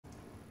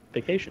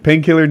vacation.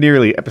 Painkiller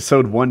Nearly,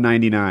 episode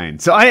 199.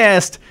 So I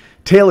asked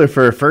Taylor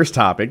for a first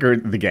topic, or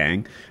the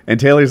gang, and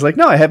Taylor's like,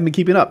 no, I haven't been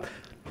keeping up.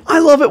 I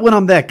love it when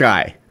I'm that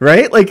guy,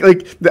 right?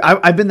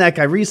 I've been that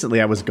guy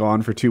recently. I was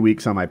gone for 2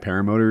 weeks on my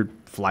paramotor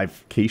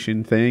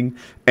flycation thing,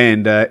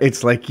 and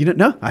it's like,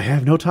 no, I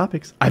have no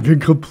topics. I've been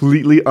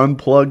completely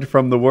unplugged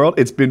from the world.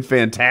 It's been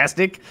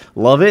fantastic.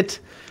 Love it.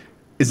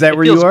 Is that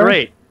where you are? It feels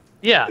great.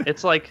 Yeah,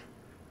 it's like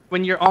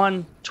when you're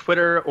on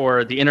Twitter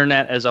or the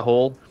internet as a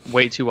whole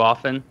way too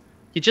often,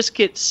 you just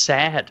get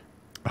sad.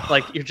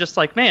 Like, you're just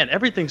like, man,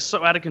 everything's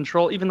so out of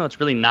control. Even though it's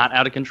really not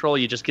out of control,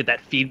 you just get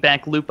that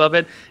feedback loop of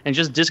it. And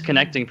just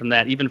disconnecting from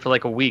that, even for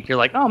like a week, you're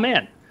like, oh,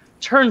 man,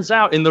 turns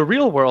out in the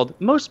real world,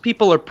 most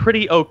people are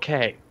pretty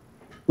okay.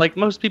 Like,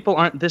 most people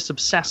aren't this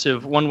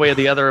obsessive one way or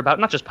the other about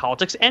not just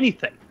politics,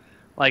 anything.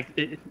 Like,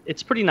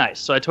 it's pretty nice.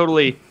 So I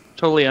totally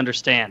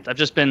understand. I've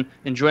just been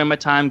enjoying my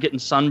time getting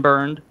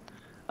sunburned,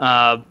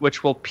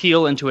 which will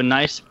peel into a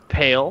nice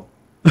pale,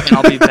 and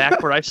I'll be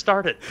back where I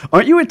started.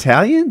 Aren't you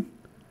Italian?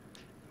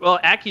 Well,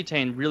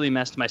 Accutane really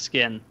messed my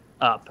skin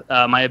up.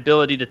 My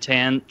ability to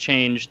tan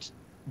changed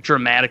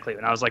dramatically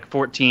when I was like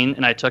 14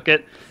 and I took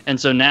it. And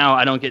so now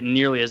I don't get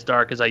nearly as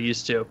dark as I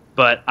used to.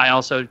 But I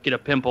also get a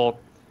pimple.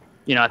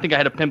 I think I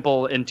had a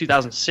pimple in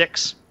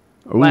 2006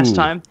 last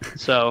time.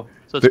 So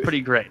it's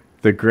pretty great.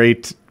 The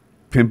great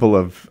pimple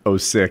of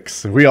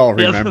 06. We all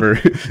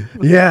remember.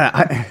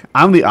 Yeah,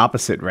 I'm the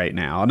opposite right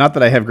now. Not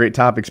that I have great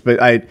topics, but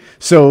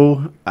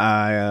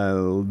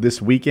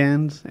this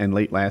weekend and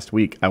late last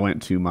week, I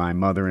went to my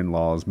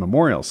mother-in-law's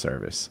memorial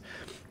service.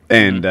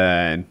 And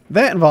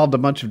that involved a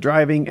bunch of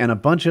driving and a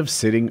bunch of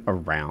sitting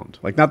around.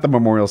 Like, not the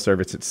memorial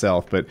service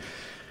itself, but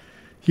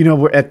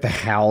we're at the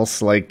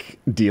house, like,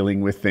 dealing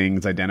with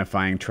things,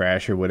 identifying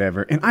trash or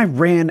whatever. And I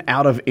ran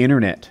out of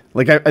internet.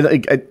 Like,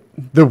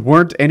 there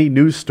weren't any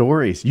news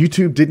stories.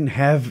 YouTube didn't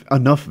have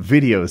enough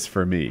videos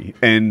for me.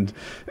 And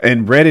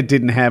Reddit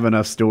didn't have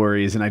enough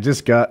stories. And I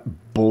just got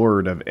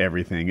bored of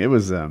everything. It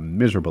was a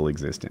miserable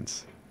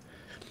existence.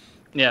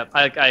 Yeah,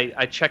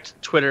 I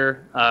checked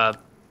Twitter a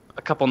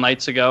couple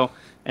nights ago,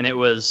 and it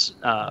was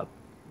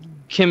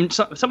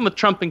something with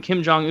Trump and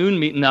Kim Jong-un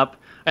meeting up.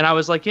 And I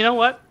was like, you know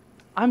what?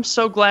 I'm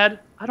so glad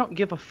I don't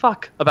give a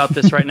fuck about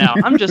this right now.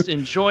 I'm just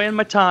enjoying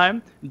my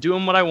time,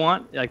 doing what I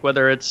want, like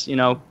whether it's,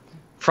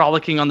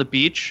 frolicking on the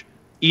beach,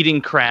 eating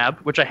crab,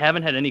 which I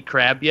haven't had any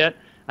crab yet.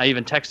 I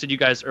even texted you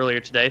guys earlier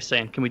today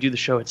saying, can we do the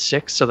show at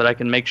 6 so that I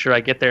can make sure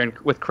I get there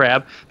with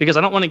crab? Because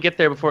I don't want to get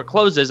there before it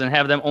closes and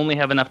have them only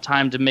have enough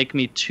time to make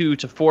me 2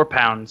 to 4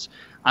 pounds.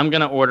 I'm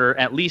going to order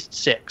at least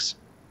 6.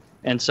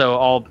 And so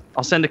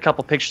I'll send a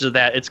couple pictures of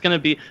that. It's going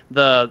to be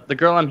the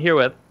girl I'm here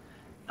with.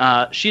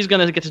 She's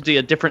going to get to see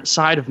a different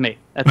side of me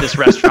at this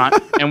restaurant,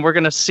 and we're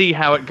going to see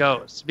how it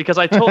goes. Because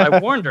I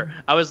warned her.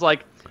 I was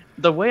like,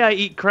 the way I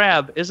eat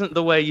crab isn't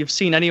the way you've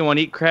seen anyone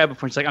eat crab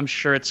before. She's like, I'm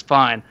sure it's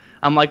fine.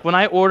 I'm like, when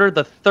I order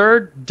the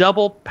 3rd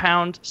double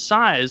pound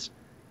size,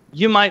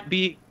 you might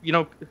be,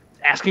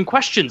 asking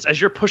questions as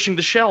you're pushing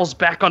the shells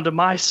back onto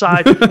my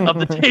side of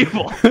the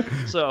table.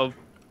 So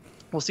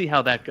we'll see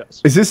how that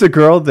goes. Is this a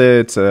girl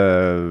that's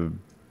a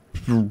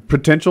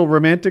potential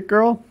romantic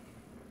girl?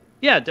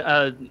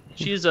 Yeah,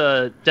 she's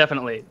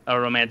definitely a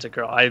romantic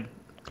girl.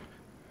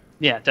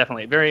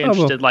 Definitely very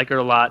interested. Like her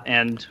a lot,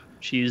 and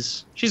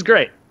she's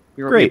great.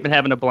 We've been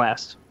having a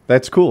blast.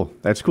 That's cool.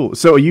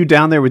 So are you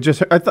down there with just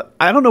her?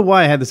 I don't know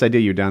why I had this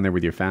idea you're down there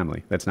with your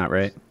family. That's not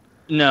right.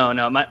 No.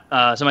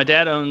 So my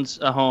dad owns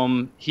a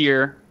home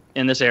here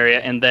in this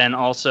area, and then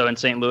also in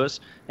St. Louis,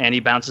 and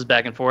he bounces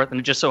back and forth. And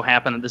it just so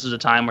happened that this was a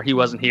time where he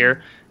wasn't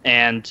here,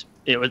 and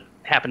it would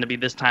happen to be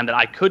this time that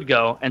I could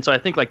go. And so I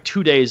think like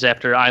 2 days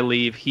after I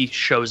leave, he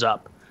shows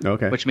up.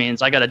 Okay. Which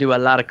means I got to do a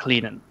lot of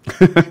cleaning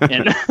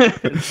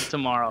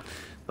tomorrow.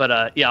 But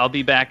I'll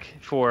be back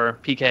for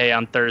PK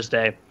on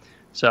Thursday.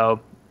 So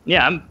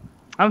yeah,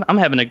 I'm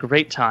having a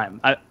great time.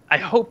 I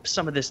hope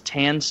some of this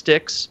tan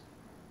sticks,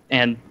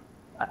 and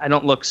I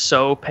don't look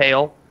so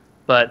pale,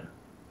 but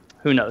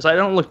who knows? I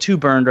don't look too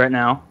burned right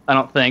now, I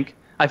don't think.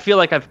 I feel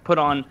like I've put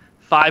on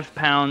 5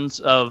 pounds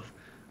of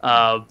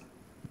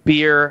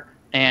beer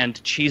and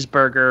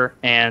cheeseburger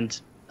and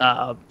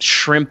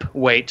shrimp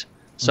weight.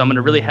 So I'm going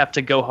to really have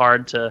to go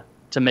hard to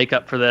make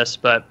up for this.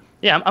 But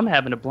yeah, I'm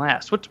having a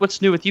blast.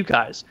 What's new with you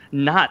guys?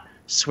 Not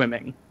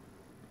swimming.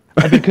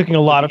 I've been cooking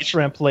a lot of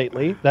shrimp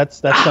lately. That's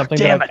something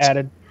that I've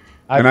added.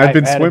 I've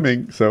been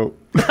swimming, so.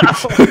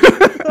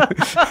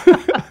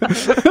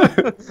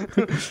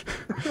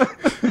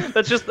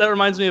 That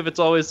reminds me of It's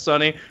Always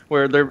Sunny,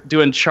 where they're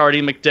doing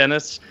Charlie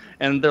McDennis,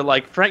 and they're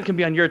like, Frank can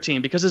be on your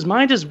team because his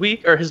mind is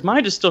weak, or his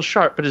mind is still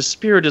sharp, but his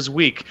spirit is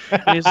weak.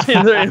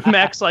 And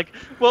Mac's like,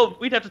 well,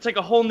 we'd have to take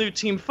a whole new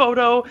team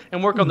photo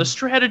and work on the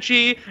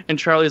strategy. And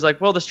Charlie's like,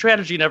 well, the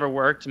strategy never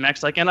worked. And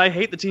Mac's like, and I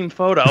hate the team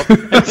photo.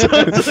 And so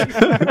it's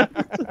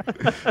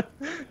like,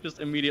 just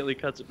immediately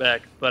cuts it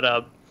back.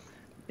 But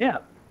yeah,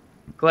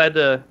 glad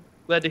to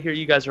hear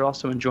you guys are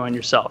also enjoying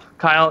yourself.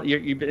 Kyle,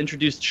 you've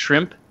introduced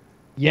shrimp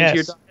into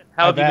your diet.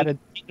 How have you been?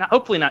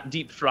 Hopefully not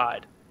deep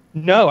fried.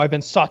 No, I've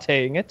been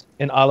sautéing it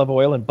in olive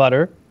oil and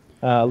butter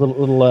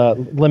little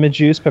lemon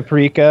juice,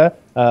 paprika,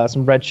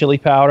 some red chili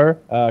powder,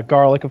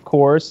 garlic, of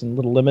course, and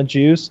little lemon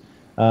juice,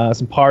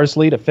 some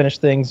parsley to finish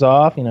things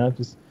off.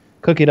 Just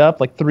cook it up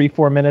like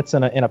 3-4 minutes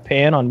in a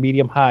pan on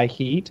medium-high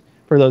heat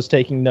for those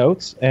taking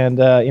notes. And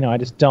I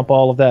just dump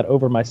all of that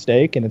over my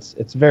steak, and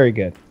it's very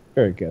good,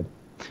 very good.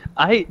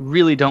 I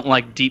really don't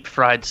like deep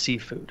fried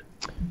seafood.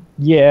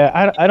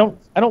 Yeah, I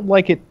don't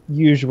like it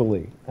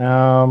usually.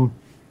 I'm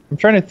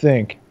trying to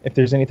think if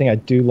there's anything I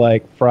do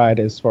like fried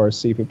as far as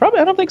seafood. Probably,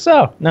 I don't think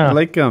so. No. I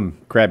like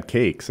crab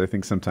cakes. I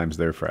think sometimes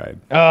they're fried.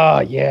 Oh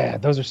yeah,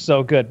 those are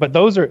so good. But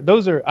those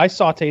are I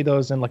saute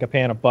those in like a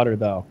pan of butter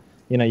though.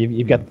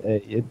 You've got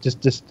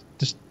just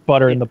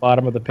butter in the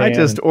bottom of the pan. I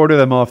just order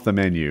them off the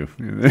menu.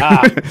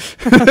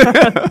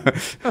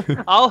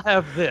 I'll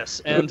have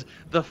this, and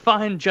the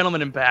fine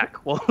gentleman in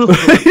back will.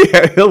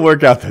 Yeah, he'll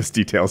work out those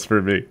details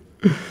for me.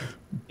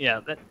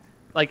 Yeah,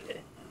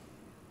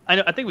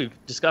 I think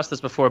we've discussed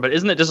this before, but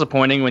isn't it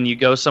disappointing when you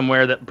go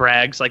somewhere that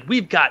brags like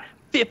we've got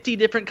 50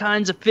 different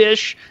kinds of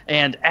fish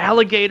and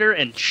alligator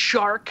and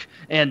shark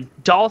and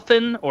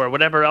dolphin or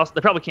whatever else?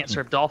 They probably can't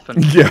serve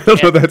dolphin. Yeah,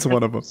 that's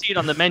one of them. See it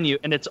on the menu,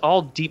 and it's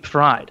all deep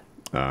fried.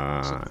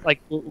 So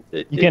you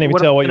can't even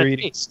tell what you're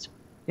eating. Taste.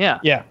 Yeah.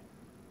 Yeah.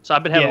 So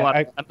I've been having a lot.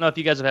 I don't know if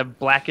you guys have had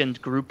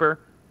blackened grouper.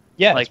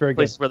 Yeah, like it's very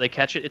places good. where they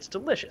catch it. It's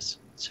delicious.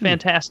 It's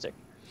fantastic.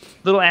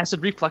 Little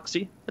acid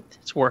refluxy, but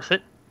it's worth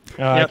it.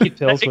 I keep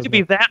pills it with could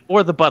me. be that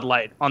or the Bud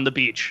Light on the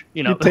beach.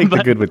 You take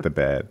the good with the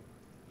bad.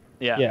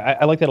 Yeah. Yeah,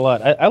 I like that a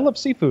lot. I love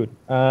seafood.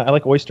 I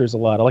like oysters a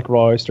lot. I like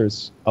raw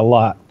oysters a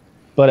lot,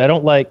 but I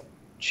don't like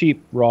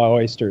cheap raw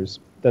oysters.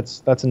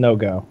 That's a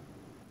no-go.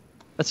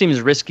 That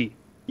seems risky.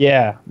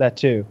 Yeah, that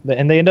too.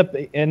 And they end up,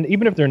 and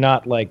even if they're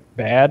not like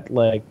bad,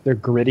 like they're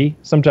gritty.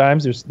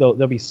 Sometimes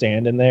there'll be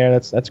sand in there.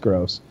 That's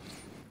gross.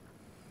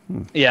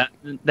 Yeah,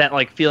 that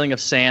like feeling of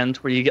sand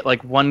where you get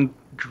like one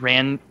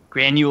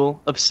granule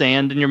of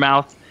sand in your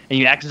mouth and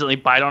you accidentally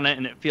bite on it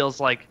and it feels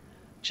like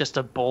just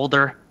a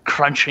boulder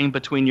crunching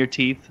between your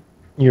teeth.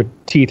 Your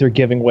teeth are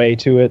giving way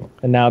to it,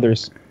 and now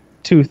there's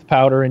tooth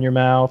powder in your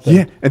mouth.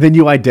 Yeah, and then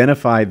you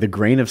identify the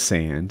grain of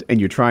sand, and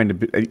you're trying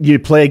to you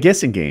play a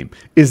guessing game.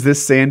 Is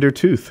this sand or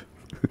tooth?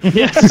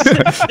 Yes,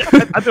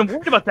 I've been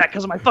worried about that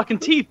because of my fucking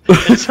teeth.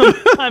 And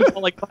sometimes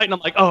I'll like bite and I'm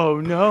like,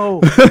 oh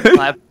no.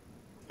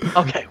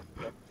 Okay.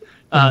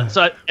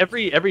 So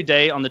every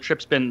day on the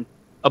trip's been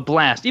a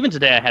blast. Even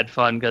today I had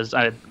fun because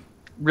I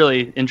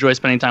really enjoy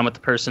spending time with the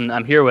person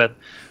I'm here with.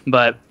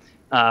 But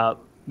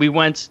we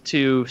went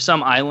to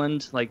some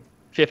island like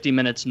 50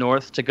 minutes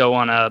north to go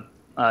on a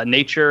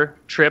nature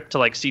trip to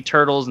like see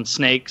turtles and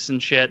snakes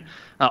and shit.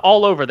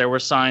 All over there were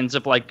signs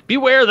of like,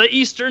 beware the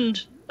eastern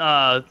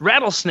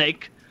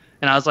rattlesnake.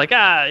 And I was like,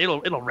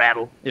 it'll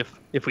rattle if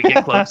we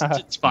get close.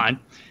 It's fine.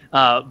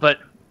 But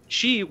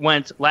she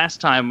went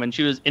last time when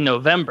she was in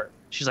November.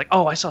 She's like,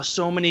 oh, I saw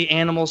so many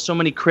animals, so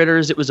many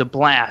critters. It was a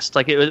blast.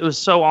 Like, it was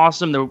so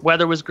awesome. The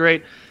weather was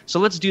great.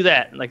 So let's do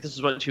that. Like, this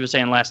is what she was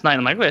saying last night.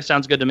 I'm like, okay,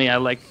 sounds good to me. I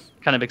like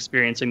kind of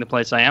experiencing the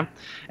place I am.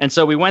 And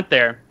so we went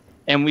there,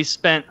 and we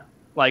spent,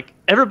 like,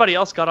 everybody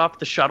else got off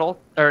the shuttle,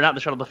 or not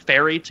the shuttle, the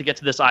ferry to get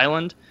to this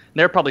island. And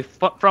they're probably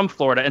from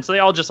Florida. And so they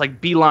all just,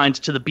 like, beelined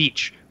to the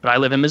beach. But I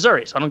live in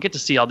Missouri, so I don't get to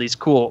see all these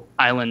cool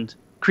island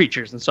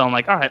creatures. And so I'm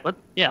like, all right,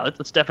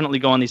 let's definitely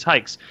go on these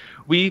hikes.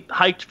 We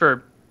hiked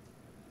for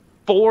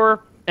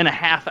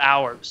 4.5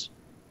 hours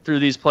through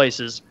these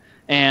places,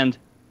 and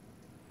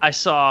I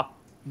saw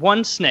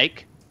one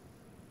snake,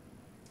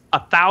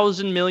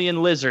 1,000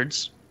 million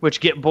lizards,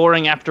 which get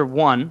boring after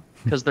one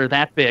because they're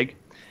that big,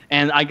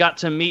 and I got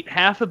to meet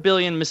 500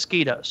 million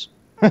mosquitoes.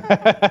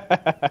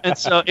 And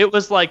so it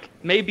was like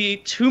maybe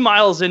 2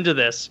 miles into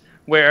this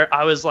where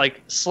I was like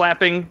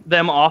slapping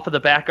them off of the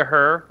back of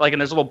her, like,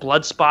 and there's little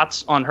blood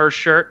spots on her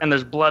shirt, and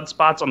there's blood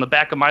spots on the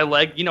back of my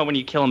leg. You know when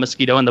you kill a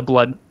mosquito and the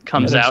blood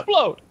comes out.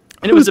 Explode.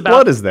 And it was about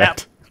blood is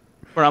that?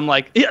 Where I'm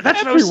like, yeah, that's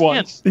Everyone's. what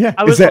I was saying. Yeah,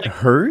 I was is that like,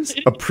 hers?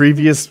 A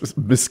previous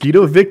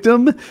mosquito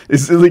victim?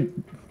 Is it like,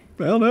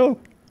 I don't know.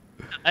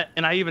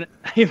 And I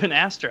even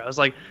asked her. I was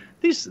like,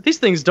 these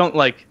things don't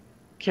like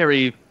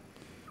carry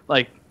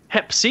like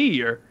Hep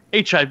C or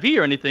HIV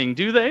or anything,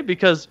 do they?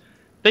 Because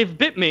they've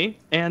bit me,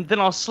 and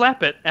then I'll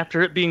slap it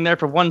after it being there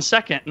for 1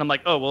 second, and I'm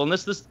like, oh well,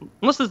 unless this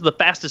is the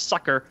fastest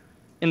sucker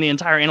in the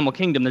entire animal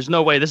kingdom, there's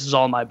no way this is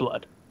all my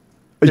blood.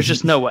 There's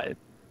just no way.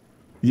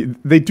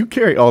 They do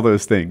carry all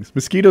those things.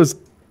 Mosquitoes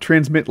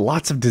transmit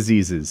lots of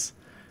diseases.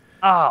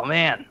 Oh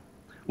man.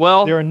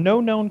 Well, There are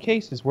no known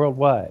cases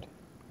worldwide.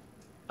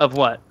 of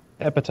what?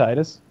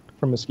 Hepatitis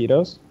from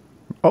mosquitoes.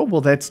 Oh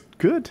well, that's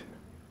good.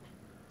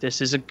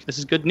 This is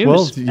good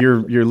Well, news.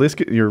 your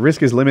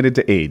risk is limited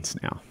to AIDS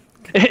now.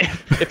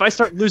 If I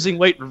start losing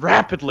weight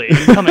rapidly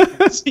and coming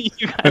to see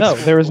you guys. No,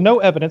 there is no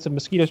evidence of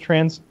mosquitoes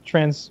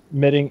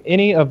transmitting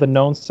any of the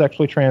known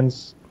sexually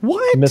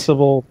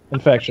transmissible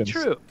infections.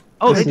 True.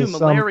 Oh, they This do is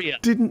malaria.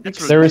 Didn't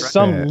That's There is right.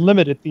 some that.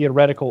 limited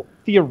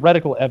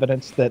theoretical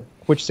evidence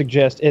which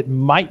suggests it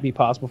might be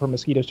possible for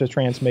mosquitoes to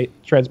transmit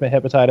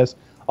hepatitis,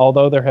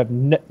 although there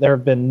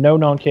have been no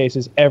known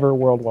cases ever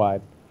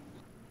worldwide.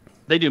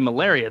 They do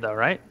malaria though,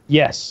 right?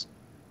 Yes.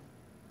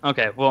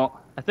 Okay, well,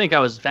 I think I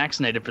was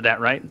vaccinated for that,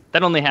 right?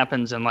 That only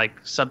happens in like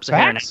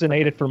sub-Saharan.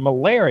 Vaccinated for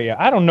malaria?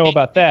 I don't know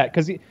about that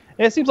because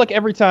it seems like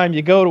every time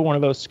you go to one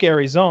of those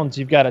scary zones,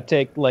 you've got to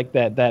take like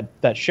that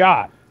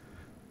shot.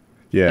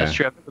 Yeah. That's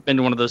true. I've never been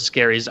to one of those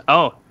scaries.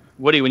 Oh,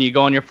 Woody, when you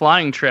go on your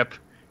flying trip,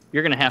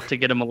 you're going to have to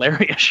get a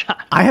malaria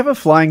shot. I have a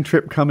flying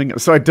trip coming up.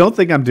 So I don't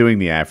think I'm doing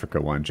the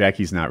Africa one.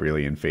 Jackie's not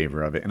really in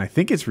favor of it, and I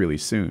think it's really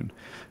soon.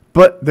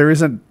 But there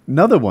is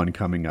another one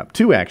coming up,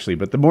 too, actually.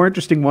 But the more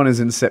interesting one is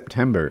in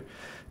September.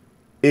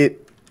 I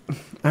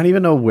don't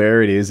even know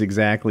where it is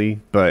exactly,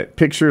 but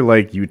picture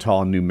like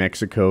Utah, New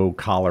Mexico,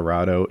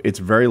 Colorado. It's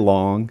very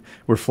long.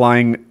 We're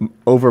flying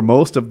over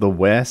most of the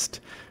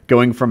West,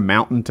 going from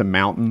mountain to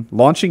mountain.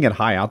 Launching at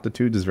high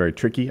altitudes is very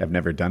tricky. I've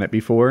never done it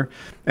before,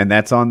 and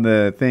that's on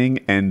the thing.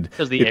 And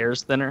because the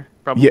air's thinner,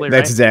 probably. Yeah, that's right?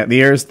 exactly.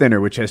 The air is thinner,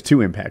 which has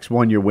two impacts.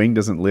 One, your wing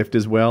doesn't lift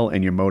as well,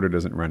 and your motor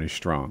doesn't run as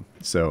strong.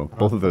 So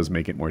both of those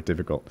make it more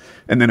difficult.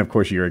 And then, of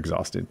course, you're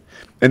exhausted.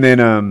 And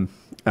then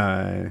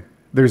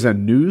there's a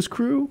news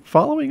crew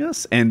following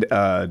us, and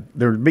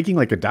they're making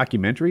like a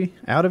documentary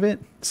out of it.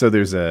 So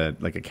there's a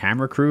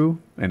camera crew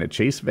and a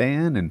chase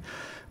van, and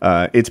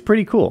it's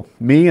pretty cool.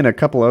 Me and a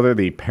couple other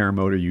the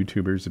paramotor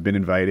YouTubers have been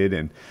invited,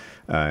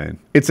 and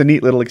it's a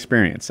neat little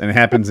experience. And it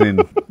happens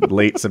in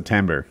late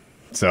September,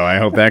 so I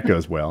hope that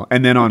goes well.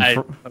 And then on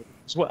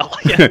as well,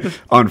 yeah.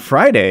 on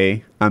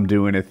Friday, I'm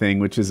doing a thing,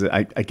 which is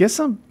I guess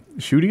I'm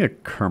shooting a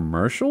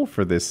commercial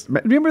for this.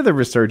 Remember the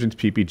Resurgence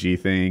PPG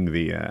thing,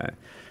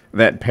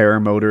 that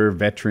paramotor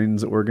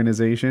veterans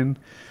organization?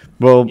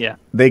 Well, yeah.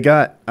 They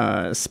got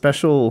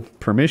special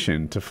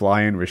permission to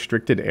fly in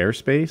restricted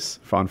airspace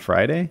on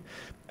Friday,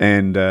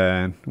 and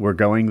we're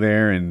going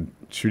there and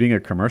shooting a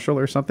commercial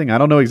or something. I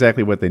don't know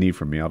exactly what they need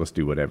from me. I'll just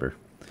do whatever.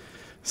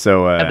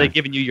 So have they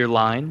given you your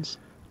lines?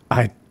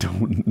 I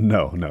don't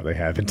know. No, they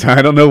haven't.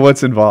 I don't know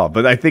what's involved,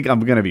 but I think I'm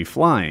going to be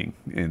flying,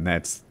 and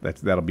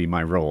that'll be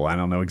my role. I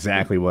don't know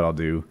exactly what I'll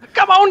do.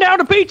 Come on down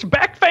to Pete's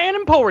Back Fan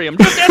Emporium.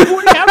 Just ask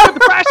what the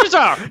prices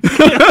are.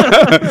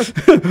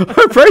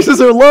 Our prices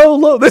are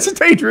low. This is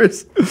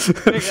dangerous.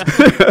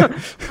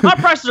 My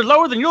prices are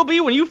lower than you'll be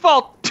when you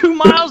fall 2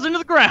 miles into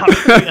the ground.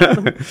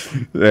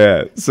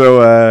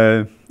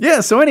 Yeah.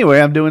 So anyway,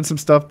 I'm doing some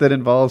stuff that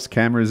involves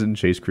cameras and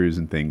chase crews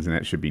and things, and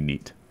that should be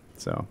neat.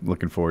 So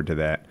looking forward to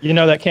that. You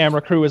know that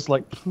camera crew is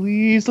like,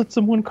 please let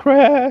someone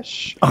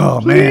crash. Oh,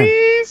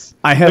 please.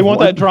 Man. They want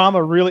that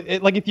drama really.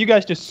 Like if you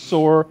guys just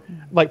soar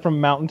like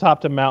from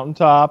mountaintop to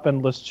mountaintop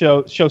and let's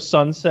show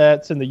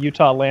sunsets in the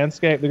Utah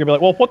landscape, they're going to be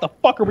like, well, what the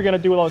fuck are we going to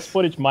do with all this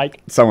footage,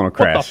 Mike? Someone will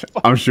crash.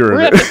 I'm sure. We're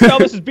going to have to tell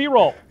this is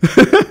B-roll.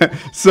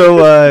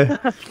 So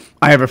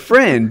I have a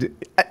friend.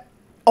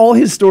 All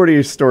his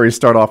stories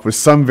start off with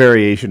some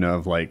variation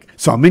of like,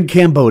 so I'm in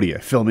Cambodia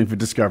filming for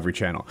Discovery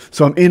Channel.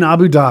 So I'm in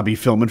Abu Dhabi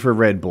filming for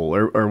Red Bull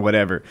or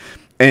whatever.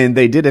 And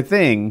they did a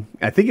thing,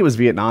 I think it was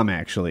Vietnam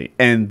actually,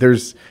 and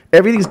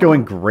everything's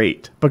going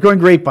great, but going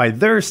great by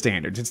their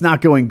standards. It's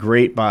not going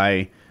great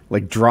by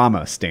like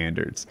drama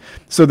standards.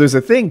 So there's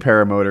a thing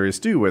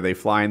paramotors do where they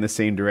fly in the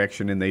same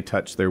direction and they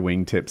touch their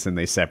wingtips and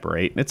they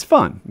separate, and it's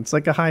fun. It's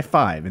like a high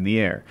five in the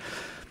air.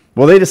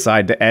 Well, they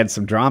decide to add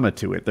some drama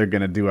to it. They're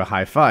going to do a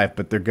high five,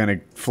 but they're going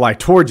to fly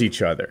towards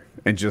each other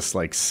and just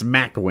like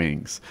smack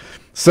wings.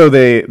 So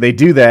they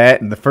do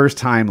that, and the first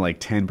time like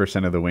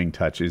 10% of the wing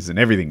touches and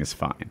everything is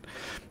fine.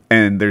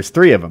 And there's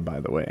 3 of them, by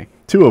the way.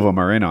 2 of them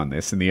are in on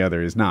this and the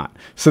other is not.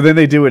 So then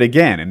they do it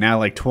again, and now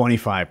like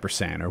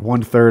 25% or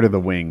 1/3 of the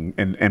wing.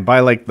 And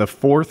by like the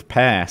 4th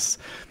pass,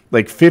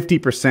 like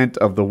 50%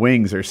 of the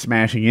wings are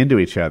smashing into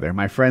each other.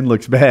 My friend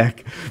looks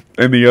back,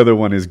 and the other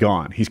one is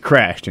gone. He's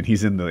crashed, and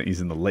he's in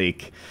the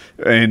lake.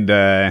 And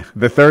the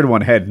 3rd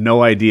one had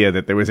no idea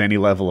that there was any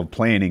level of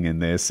planning in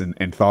this,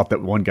 and thought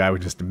that one guy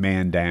would just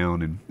man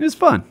down. And it was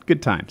fun,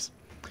 good times.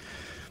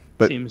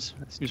 But seems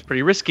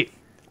pretty risky.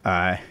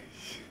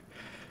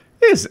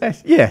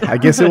 Yeah, I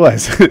guess it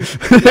was.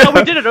 Yeah,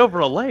 we did it over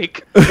a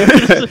lake.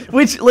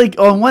 Which, like,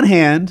 on one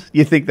hand,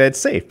 you think that's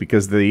safe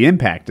because the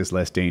impact is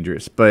less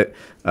dangerous. But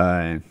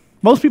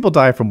most people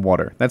die from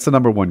water. That's the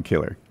number 1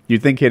 killer.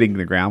 You'd think hitting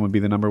the ground would be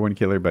the number 1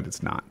 killer, but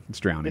it's not. It's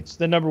drowning. It's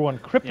the number 1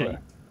 crippler. Yeah,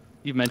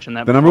 you mentioned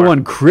that The before. number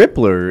 1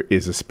 crippler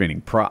is a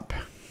spinning prop.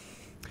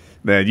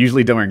 That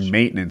usually during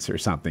maintenance or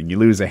something, you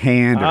lose a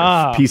hand or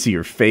a piece of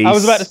your face. I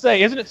was about to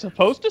say, isn't it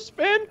supposed to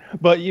spin?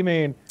 But you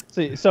mean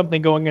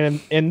something going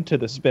into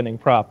the spinning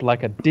prop,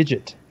 like a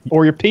digit,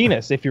 or your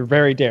penis if you're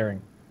very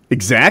daring.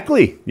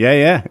 Exactly.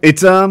 Yeah.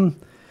 It's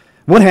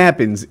what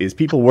happens is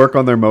people work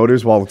on their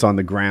motors while it's on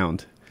the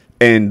ground,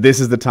 and this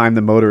is the time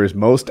the motor is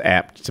most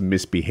apt to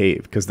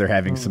misbehave because they're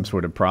having some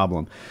sort of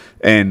problem.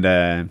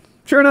 And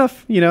sure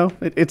enough,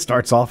 it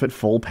starts off at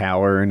full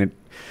power, and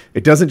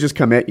it doesn't just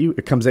come at you;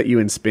 it comes at you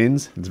in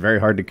spins. It's very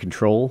hard to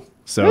control.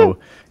 So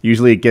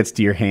usually it gets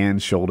to your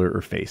hand, shoulder,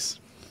 or face.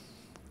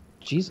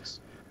 Jesus.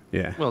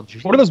 Yeah. Well,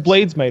 what are those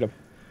blades made of?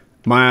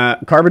 My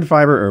carbon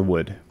fiber or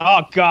wood.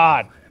 Oh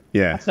God.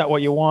 Yeah. That's not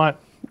what you want.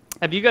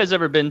 Have you guys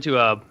ever been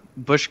to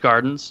Busch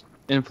Gardens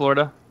in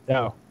Florida?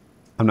 No.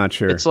 I'm not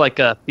sure. It's like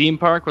a theme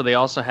park where they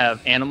also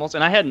have animals.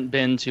 And I hadn't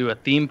been to a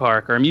theme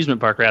park, or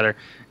amusement park rather,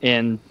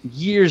 in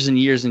years and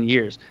years and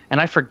years. And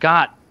I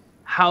forgot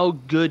how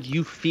good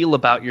you feel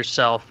about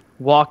yourself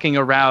walking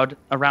around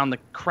the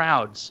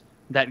crowds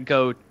that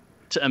go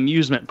to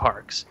amusement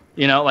parks.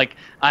 You know, like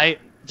I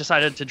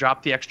decided to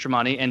drop the extra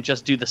money and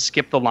just do the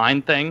skip the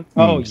line thing.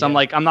 So I'm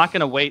like, I'm not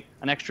going to wait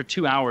an extra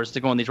 2 hours to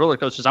go on these roller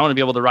coasters. I want to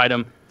be able to ride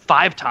them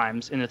 5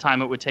 times in the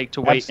time it would take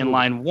to wait in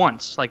line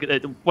once. Like,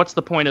 what's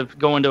the point of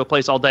going to a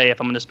place all day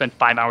if I'm going to spend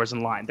 5 hours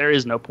in line? There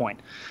is no point.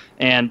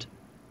 And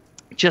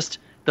just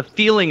the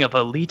feeling of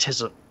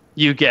elitism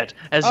you get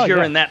as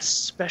you're in that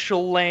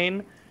special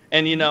lane.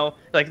 And, you know,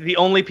 like the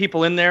only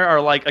people in there are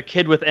like a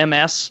kid with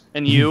MS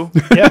and you.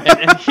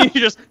 and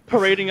you're just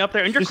parading up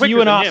there. And you're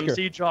quicker than him,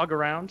 so you jog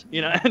around.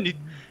 You know, and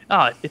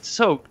it's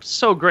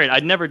so great.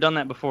 I'd never done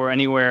that before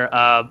anywhere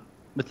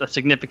with a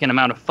significant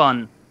amount of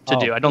fun to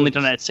do. I'd only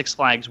done that at Six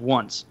Flags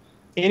once.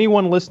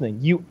 Anyone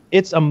listening,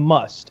 it's a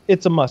must.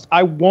 It's a must.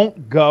 I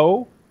won't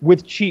go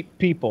with cheap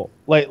people.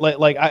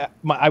 Like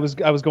I was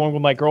going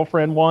with my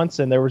girlfriend once,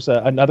 and there was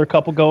another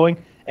couple going,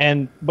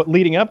 but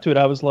leading up to it,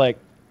 I was like,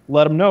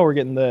 let them know we're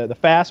getting the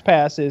fast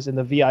passes and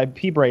the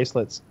VIP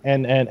bracelets,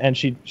 and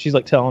she's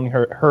like telling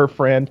her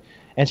friend,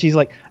 and she's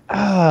like,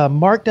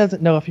 Mark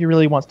doesn't know if he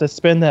really wants to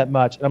spend that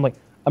much, and I'm like,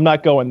 I'm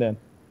not going then.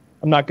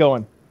 I'm not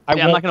going. I'm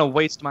not going to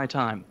waste my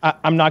time.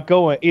 I'm not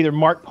going. Either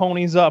Mark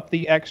ponies up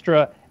the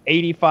extra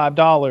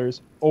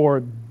 $85,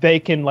 or they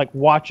can like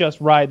watch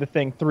us ride the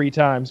thing 3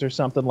 times or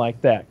something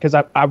like that. Because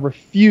I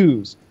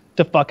refuse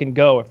to fucking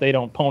go if they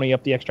don't pony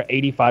up the extra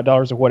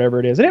 $85 or whatever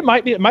it is. And it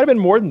might have been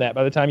more than that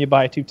by the time you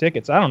buy 2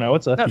 tickets. I don't know.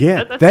 It's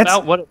that's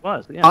about what it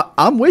was. Yeah.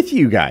 I'm with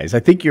you guys.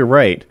 I think you're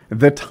right.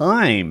 The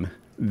time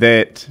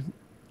that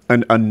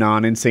a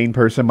non-insane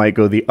person might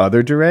go the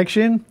other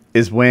direction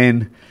is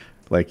when,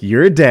 like,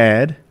 you're a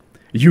dad.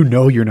 You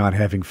know you're not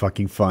having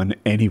fucking fun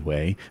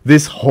anyway.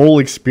 This whole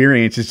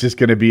experience is just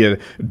going to be a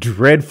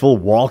dreadful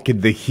walk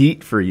in the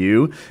heat for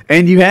you.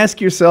 And you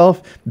ask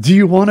yourself, do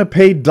you want to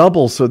pay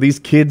double so these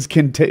kids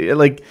can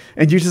and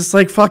you're just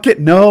like, fuck it,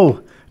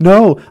 no.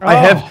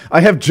 I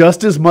have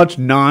just as much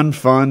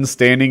non-fun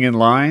standing in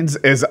lines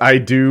as I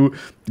do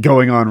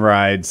going on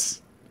rides.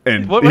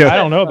 And I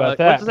don't know about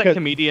that. What's that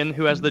comedian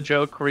who has the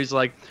joke where he's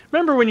like,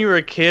 remember when you were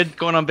a kid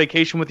going on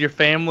vacation with your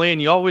family and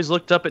you always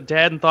looked up at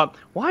dad and thought,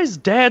 why is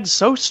dad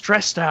so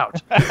stressed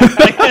out?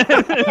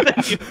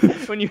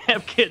 When you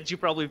have kids, you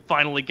probably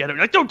finally get it.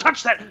 You're like, don't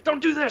touch that.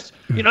 Don't do this.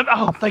 You know,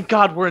 oh, thank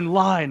God we're in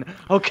line.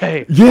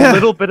 Okay. A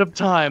little bit of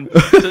time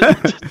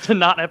to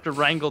not have to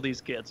wrangle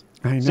these kids.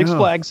 I know. Six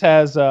Flags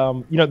has,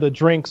 the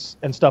drinks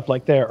and stuff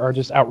like that are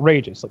just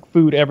outrageous. Like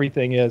food,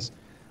 everything is.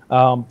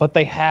 But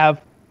they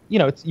have,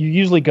 you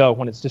usually go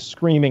when it's just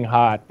screaming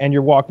hot and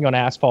you're walking on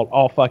asphalt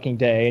all fucking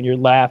day and you're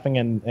laughing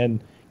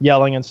and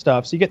yelling and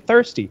stuff. So you get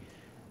thirsty.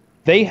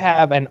 They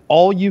have an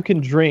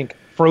all-you-can-drink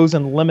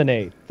frozen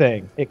lemonade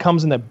thing. It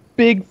comes in a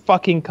big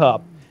fucking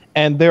cup,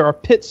 and there are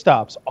pit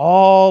stops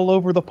all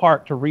over the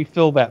park to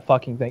refill that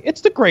fucking thing. It's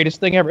the greatest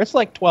thing ever. It's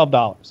like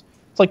 $12. It's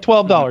like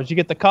 $12. Mm-hmm. You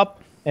get the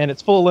cup, and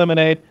it's full of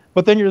lemonade,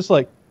 but then you're just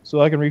like, so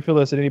I can refill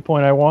this at any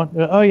point I want?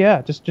 Oh,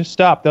 yeah, just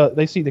stop.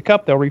 They see the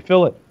cup, they'll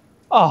refill it.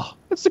 Oh,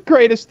 it's the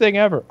greatest thing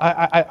ever.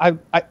 I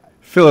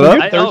fill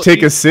it up,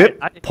 take a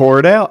sip, pour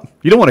it out.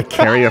 You don't want to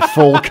carry a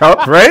full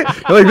cup, right?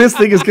 You're like, this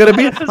thing is going to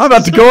be, I'm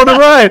about to go on a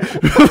ride.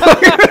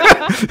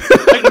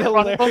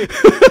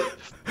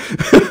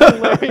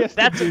 Hilarious.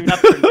 That's enough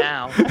for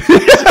now.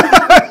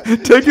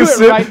 Take a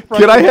sip. Right,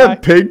 can I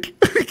have pink?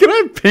 Can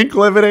I have pink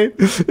lemonade?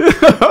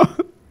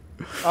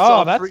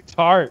 Oh, that's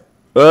tart.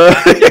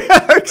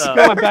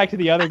 Going back to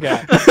the other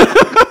guy.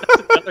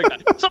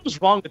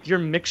 Something's wrong with your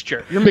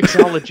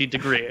mixology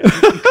degree.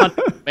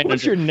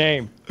 What's your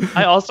name?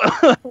 I also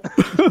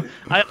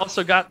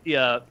got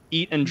the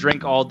eat and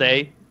drink all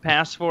day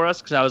pass for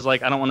us because I was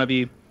like, I don't want to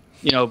be,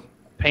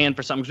 paying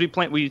for something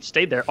because we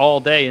stayed there all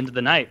day into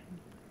the night,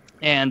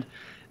 and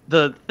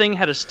the thing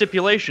had a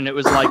stipulation. It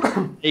was like,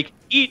 you can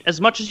eat as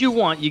much as you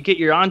want. You get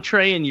your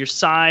entree and your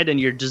side and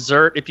your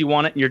dessert if you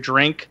want it, and your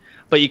drink,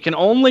 but you can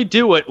only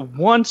do it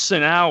once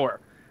an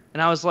hour.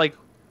 And I was like,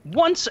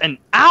 once an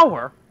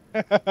hour?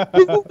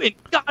 Who in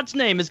God's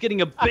name is getting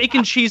a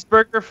bacon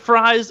cheeseburger,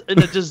 fries,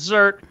 and a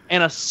dessert,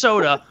 and a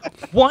soda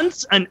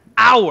once an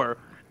hour?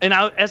 And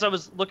as I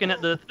was looking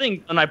at the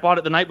thing, and I bought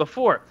it the night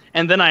before,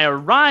 and then I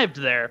arrived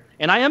there,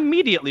 and I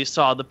immediately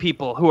saw the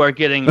people who are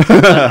getting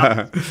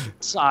a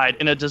side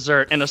and a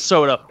dessert and a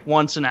soda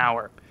once an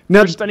hour. Now,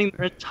 they're spending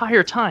their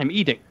entire time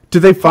eating.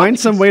 Did they find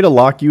some way to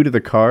lock you to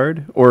the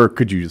card, or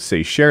could you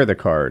say share the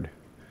card?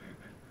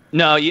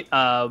 No,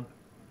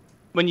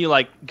 when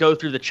you go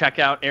through the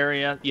checkout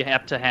area, you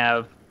have to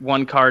have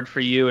one card for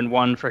you and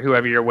one for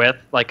whoever you're with,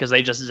 because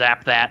they just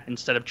zap that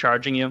instead of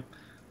charging you.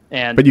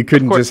 But you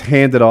couldn't just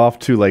hand it off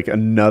to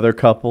another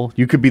couple.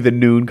 You could be the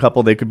noon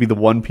couple. They could be the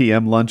 1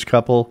 p.m. lunch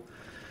couple.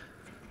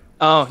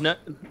 Oh, no,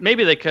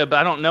 maybe they could, but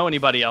I don't know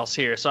anybody else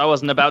here, so I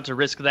wasn't about to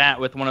risk that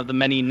with one of the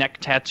many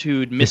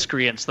neck-tattooed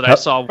miscreants that I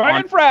saw.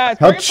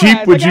 How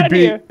cheap would you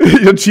be?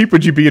 How cheap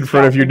would you be in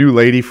front of your new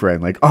lady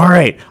friend? Like, all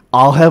right,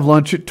 I'll have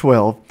lunch at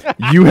 12.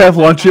 You have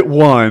lunch at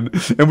 1,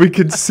 and we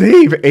can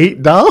save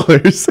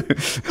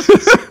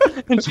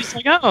 $8. And she's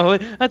like, "Oh,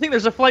 I think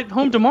there's a flight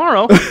home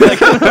tomorrow."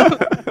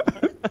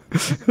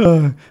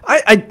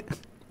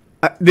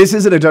 This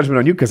isn't a judgment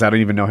on you because I don't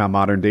even know how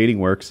modern dating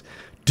works.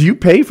 Do you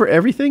pay for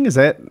everything? Is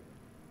that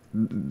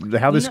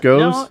how this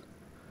goes? No,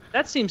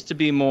 that seems to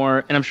be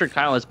more, and I'm sure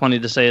Kyle has plenty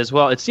to say as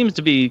well. It seems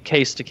to be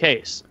case to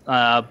case.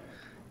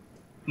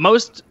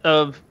 Most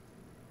of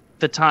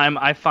the time,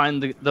 I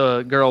find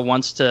the girl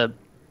wants to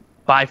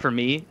buy for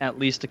me, at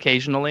least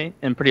occasionally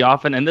and pretty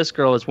often. And this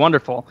girl is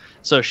wonderful.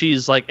 So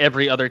she's like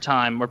every other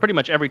time, or pretty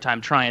much every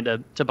time, trying to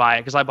buy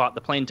it because I bought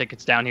the plane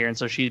tickets down here. And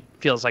so she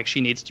feels like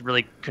she needs to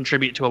really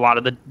contribute to a lot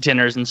of the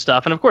dinners and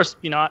stuff. And of course,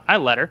 I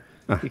let her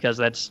because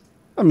that's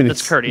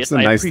courteous. It's a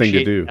nice thing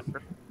to do.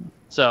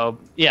 So,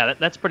 yeah,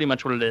 that's pretty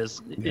much what it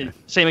is.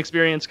 Same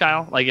experience,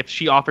 Kyle. Like, if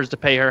she offers to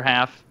pay her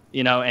half,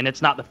 and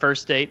it's not the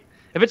first date.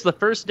 If it's the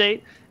first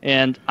date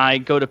and I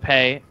go to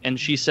pay and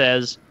she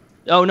says,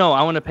 "Oh, no,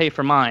 I want to pay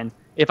for mine."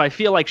 If I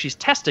feel like she's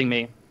testing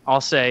me,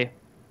 I'll say,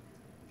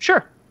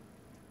 "Sure."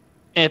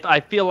 If I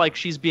feel like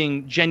she's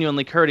being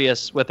genuinely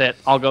courteous with it,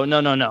 I'll go,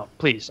 No,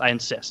 please, I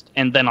insist."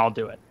 And then I'll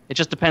do it. It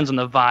just depends on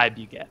the vibe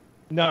you get.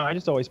 No, I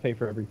just always pay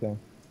for everything.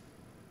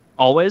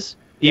 Always?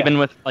 Yeah. Even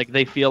with, like,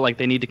 they feel like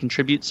they need to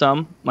contribute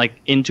some, like,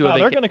 into a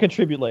they're going to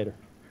contribute later.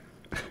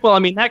 Well, I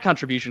mean, that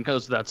contribution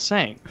goes without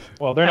saying.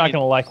 Well, they're not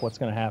going to like what's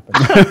going to happen.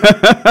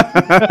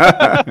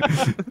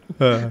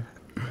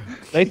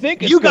 They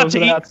think you got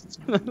to eat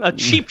a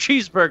cheap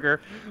cheeseburger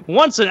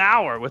once an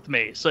hour with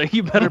me, so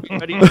you better be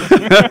ready.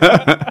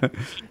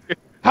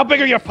 How big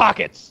are your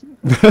pockets?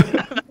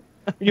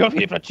 You want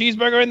me to put a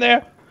cheeseburger in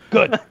there?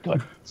 Good.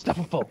 Stuff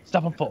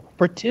them full.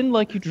 Pretend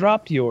like you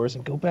dropped yours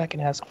and go back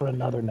and ask for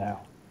another now.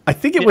 I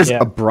think it was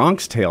A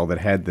Bronx Tale that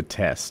had the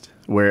test,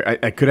 where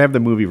I could have the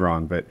movie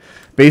wrong, but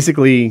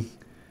basically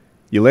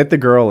you let the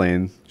girl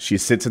in, she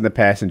sits in the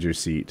passenger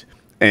seat,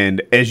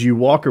 and as you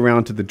walk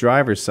around to the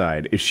driver's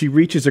side, if she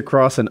reaches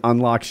across and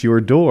unlocks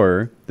your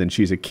door, then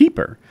she's a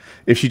keeper.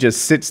 If she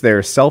just sits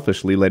there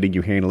selfishly letting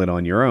you handle it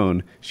on your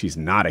own, she's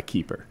not a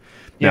keeper.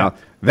 Yeah. Now,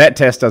 that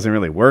test doesn't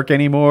really work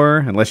anymore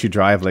unless you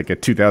drive like a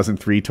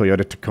 2003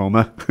 Toyota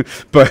Tacoma.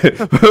 But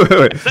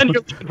then you're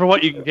looking for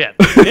what you can get.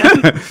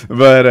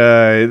 But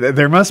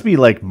there must be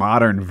like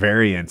modern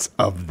variants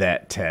of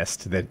that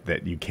test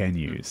that you can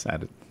use.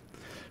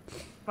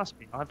 Must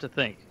be. I'll have to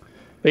think.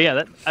 But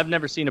yeah, I've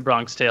never seen A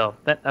Bronx Tale.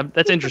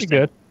 That's interesting.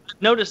 Good.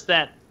 I've noticed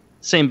that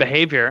same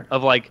behavior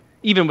of, like,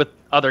 even with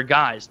other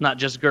guys, not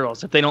just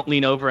girls. If they don't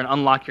lean over and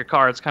unlock your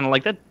car, it's kind of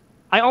like that.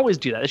 I always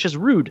do that. It's just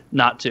rude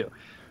not to.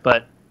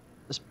 But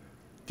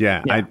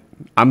yeah.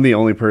 I'm the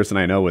only person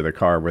I know with a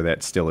car where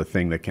that's still a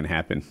thing that can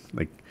happen.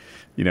 Like,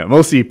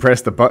 mostly you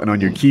press the button on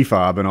your key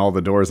fob and all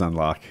the doors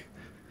unlock.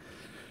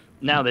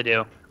 Now they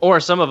do. Or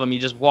some of them, you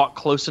just walk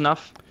close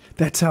enough.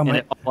 That's how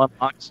it all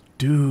unlocks.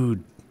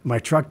 Dude, my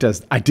truck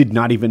does.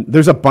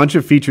 There's a bunch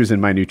of features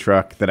in my new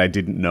truck that I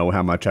didn't know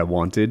how much I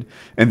wanted.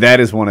 And that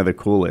is one of the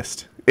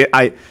coolest.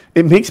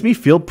 It makes me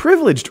feel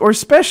privileged or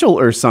special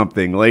or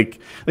something. Like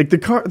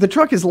the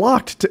truck is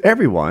locked to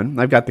everyone.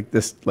 I've got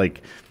this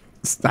like,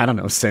 I don't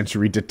know,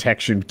 sensory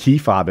detection key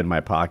fob in my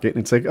pocket.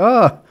 And it's like,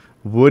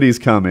 Woody's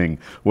coming.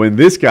 When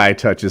this guy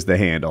touches the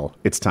handle,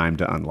 it's time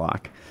to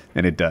unlock.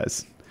 And it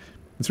does.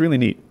 It's really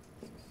neat.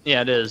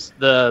 Yeah, it is.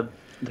 The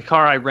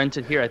car I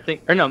rented here,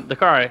 the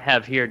car I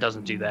have here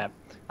doesn't do that.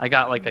 I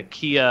got like a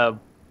Hyundai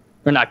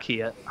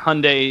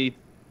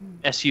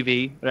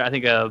SUV. I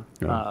think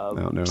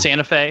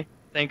Santa Fe.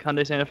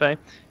 Hyundai Santa Fe.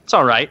 It's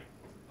all right.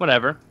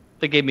 Whatever.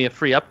 They gave me a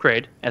free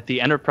upgrade at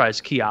the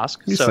Enterprise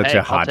kiosk. You're such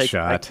a hot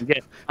shot.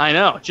 I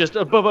know. Just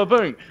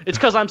boom. It's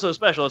because I'm so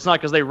special. It's not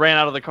because they ran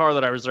out of the car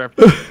that I reserved.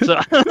 So,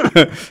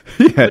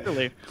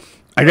 literally.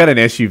 I got an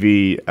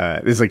SUV.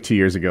 This is like 2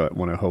 years ago at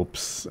one of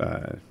Hope's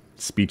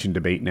speech and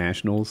debate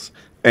nationals.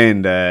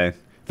 And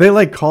they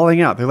like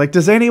calling out. They're like,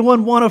 "Does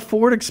anyone want a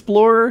Ford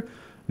Explorer?"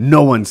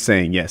 No one's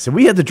saying yes. And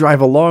we had to drive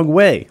a long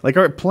way. Like,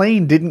 our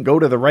plane didn't go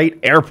to the right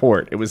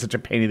airport. It was such a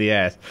pain in the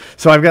ass.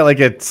 So I've got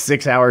like a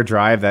 6-hour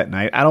drive that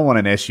night. I don't want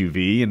an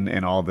SUV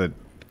and all the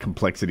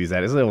complexities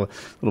that is. A little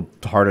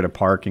harder to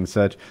park and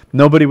such.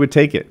 Nobody would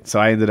take it.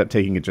 So I ended up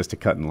taking it just to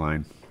cut in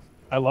line.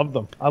 I love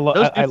them. Those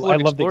love the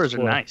Explorers are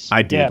nice.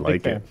 I did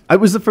like it. It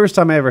was the first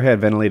time I ever had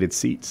ventilated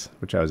seats,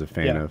 which I was a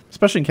fan of,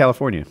 especially in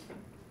California.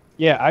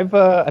 Yeah, I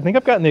think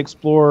I've gotten the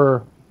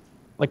Explorer.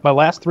 Like, my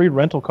last 3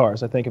 rental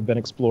cars, I think, have been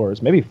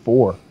Explorers, maybe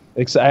 4.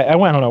 I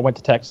went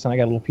to Texas and I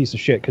got a little piece of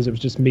shit because it was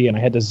just me and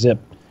I had to zip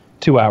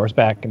 2 hours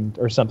back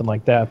or something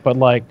like that. But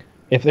like,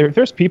 if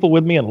there's people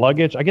with me and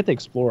luggage, I get the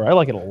Explorer. I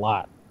like it a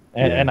lot,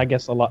 and I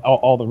guess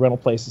all the rental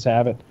places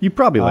have it. You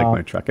probably like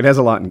my truck. It has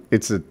a lot.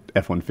 It's a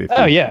F-150.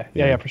 Oh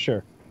yeah, for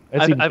sure.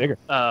 It's even bigger.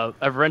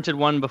 I've rented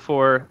one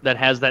before that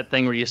has that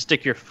thing where you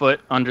stick your foot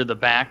under the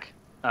back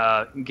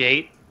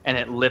gate and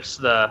it lifts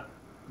the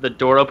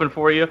door open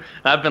for you. And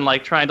I've been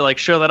like trying to like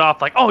show that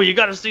off, like, oh, you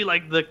got to see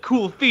like the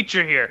cool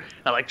feature here.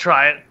 I like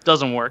try it,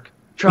 doesn't work.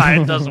 Try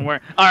it, doesn't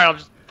work. All right, I'll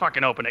just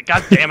fucking open it.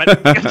 God damn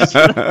it.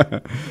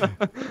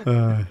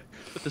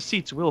 But the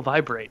seats will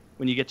vibrate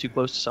when you get too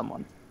close to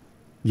someone.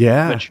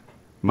 Yeah. Which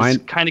is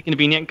kind of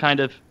convenient, kind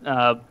of.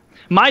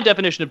 My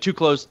definition of too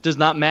close does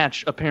not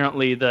match,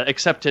 apparently, the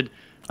accepted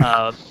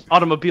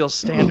automobile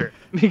standard.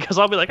 Because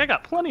I'll be like, I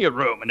got plenty of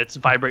room, and it's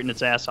vibrating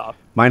its ass off.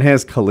 Mine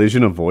has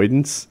collision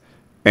avoidance.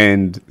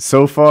 And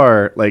so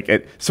far,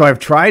 so I've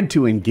tried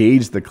to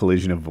engage the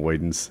collision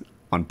avoidance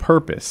on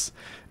purpose.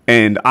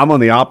 And I'm on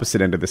the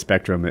opposite end of the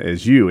spectrum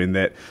as you in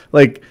that,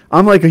 like,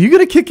 I'm like, are you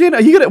going to kick in?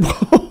 Are you going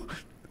to...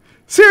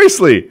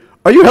 Seriously,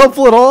 are you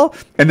helpful at all?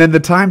 And then the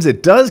times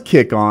it does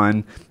kick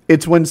on,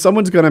 it's when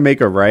someone's going to make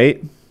a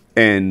right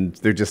and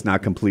they're just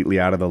not completely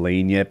out of the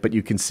lane yet, but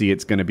you can see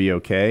it's going to be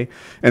okay.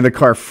 And the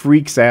car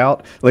freaks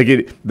out. Like,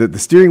 the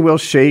steering wheel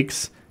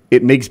shakes.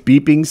 It makes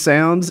beeping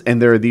sounds,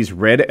 and there are these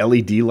red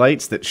LED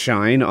lights that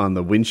shine on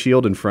the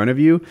windshield in front of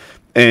you.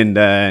 And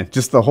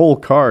just the whole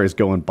car is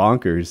going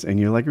bonkers. And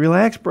you're like,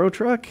 relax, bro,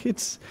 truck.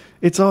 It's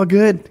all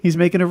good. He's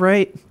making it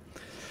right.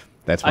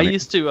 That's when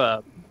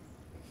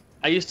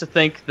I used to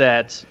think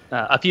that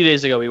a few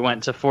days ago we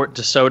went to Fort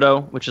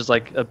DeSoto, which is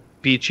like a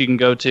beach you can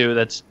go to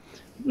that's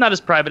not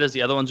as private as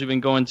the other ones we've been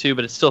going to,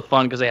 but it's still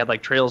fun because they had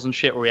like trails and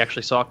shit where we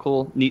actually saw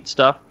cool, neat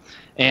stuff.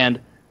 And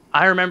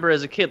I remember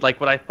as a kid, like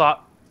what I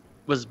thought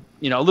was,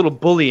 a little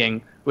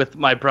bullying with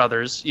my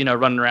brothers,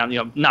 running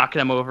around, knocking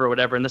them over or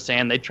whatever in the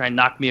sand. They'd try and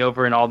knock me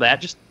over and all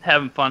that, just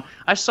having fun.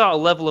 I saw a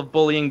level of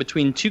bullying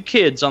between two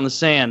kids on the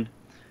sand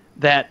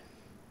and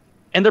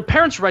their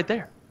parents were right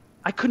there.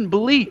 I couldn't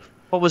believe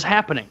what was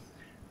happening.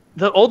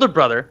 The older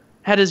brother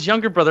had his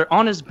younger brother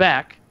on his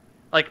back,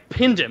 like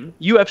pinned him,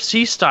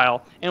 UFC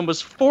style, and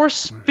was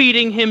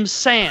force-feeding him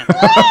sand.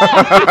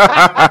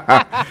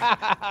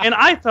 And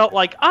I felt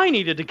like I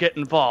needed to get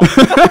involved.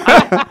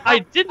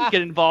 I didn't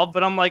get involved,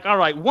 but I'm like, all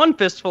right, one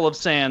fistful of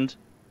sand,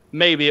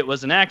 maybe it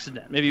was an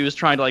accident. Maybe he was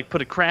trying to like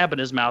put a crab in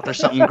his mouth or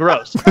something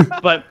gross.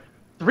 But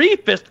 3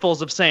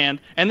 fistfuls of sand,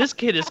 and this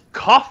kid is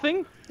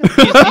coughing.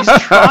 He's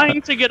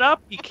trying to get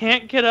up. He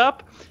can't get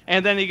up.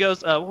 And then he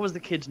goes, what was the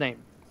kid's name?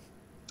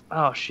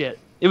 Oh, shit.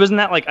 It wasn't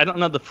that, like, I don't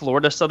know the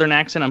Florida Southern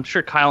accent. I'm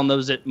sure Kyle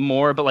knows it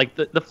more, but, like,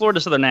 the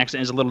Florida Southern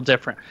accent is a little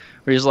different.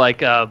 Where he's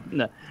like,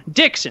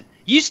 Dixon,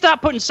 you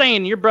stop putting sand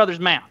in your brother's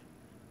mouth.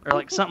 Or,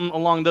 like, something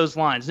along those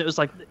lines. And it was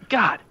like,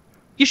 God,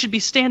 you should be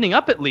standing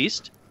up at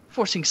least,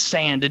 forcing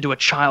sand into a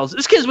child's...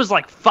 This kid was,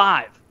 like,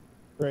 5.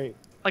 Great.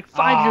 Like,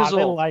 5 years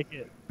I old. like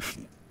it.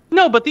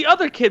 No, but the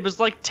other kid was,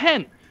 like,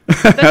 10.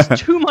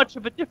 That's too much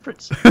of a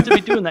difference to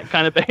be doing that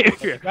kind of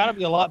behavior. It's got to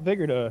be a lot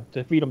bigger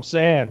to feed them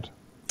sand.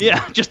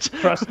 Yeah, just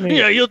trust me.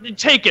 Yeah, you'll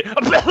take it. You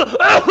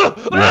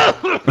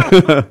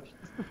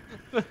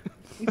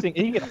think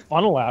you can get a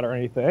funnel out or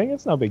anything?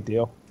 It's no big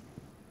deal.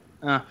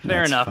 Fair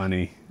That's enough.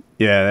 Funny.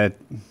 Yeah,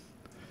 it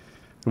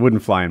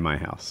wouldn't fly in my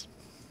house.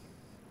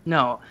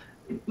 No,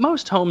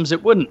 most homes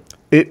it wouldn't.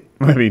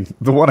 I mean,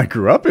 the one I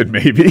grew up in,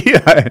 maybe.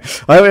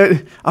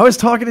 I was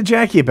talking to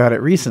Jackie about it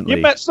recently.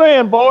 Get that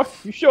sand, boy.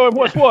 You show him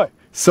what's what.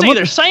 It's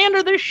either sand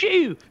or their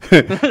shoe.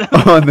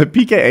 On the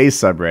PKA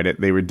subreddit,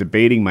 they were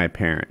debating my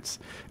parents.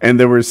 And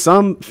there were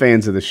some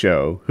fans of the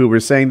show who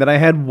were saying that I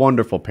had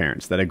wonderful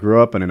parents, that I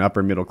grew up in an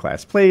upper middle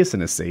class place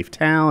in a safe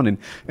town, and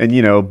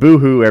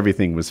boo-hoo,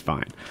 everything was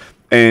fine.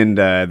 And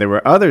there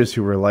were others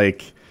who were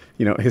like,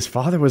 his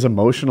father was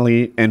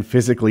emotionally and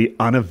physically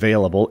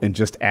unavailable and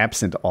just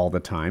absent all the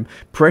time,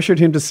 pressured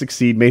him to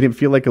succeed, made him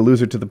feel like a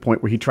loser to the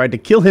point where he tried to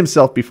kill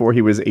himself before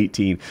he was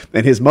 18,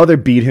 and his mother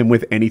beat him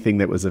with anything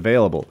that was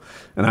available.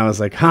 And I was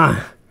like,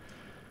 I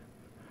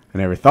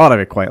never thought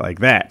of it quite like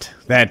that.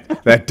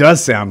 That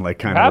does sound like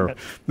kind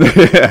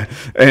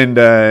of... And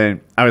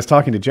I was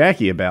talking to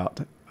Jackie about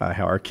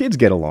how our kids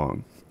get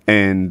along.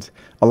 And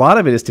a lot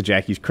of it is to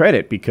Jackie's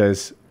credit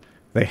because...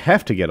 they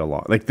have to get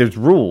along. Like, there's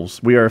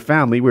rules. We are a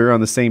family. We're on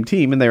the same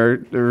team, and they're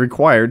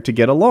required to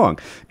get along.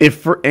 If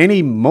for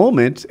any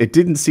moment it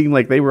didn't seem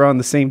like they were on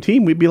the same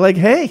team, we'd be like,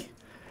 hey,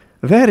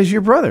 that is your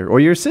brother or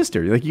your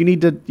sister. Like, you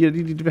need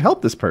to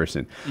help this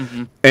person.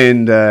 Mm-hmm.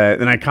 And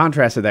then I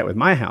contrasted that with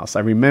my house. I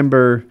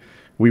remember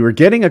we were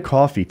getting a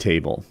coffee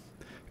table,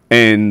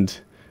 and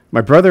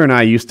my brother and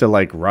I used to,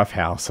 like,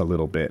 roughhouse a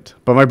little bit.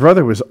 But my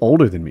brother was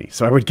older than me,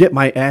 so I would get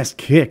my ass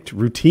kicked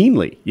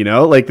routinely,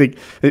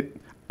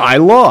 I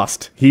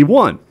lost. He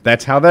won.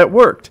 That's how that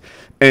worked.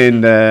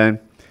 And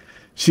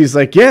she's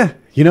like, yeah,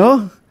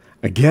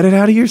 get it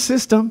out of your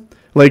system.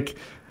 Like,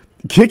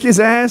 kick his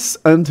ass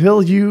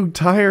until you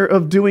tire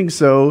of doing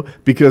so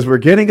because we're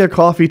getting a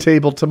coffee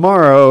table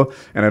tomorrow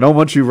and I don't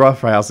want you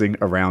roughhousing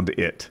around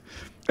it.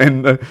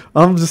 And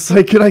I'm just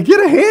like, can I get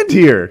a hand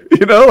here?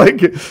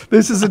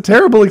 This is a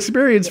terrible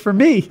experience for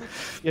me.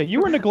 Yeah, you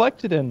were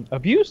neglected and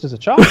abused as a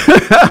child.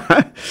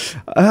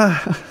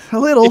 A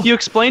little. If you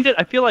explained it,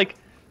 I feel like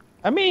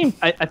I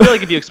feel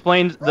like if you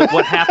explained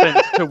what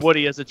happened to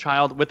Woody as a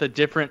child with a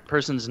different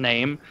person's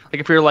name,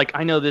 like if you're like,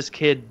 I know this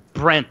kid,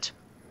 Brent,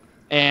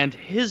 and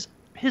his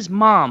his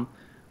mom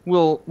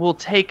will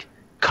take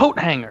coat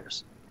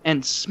hangers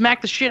and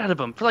smack the shit out of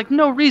him for like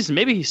no reason.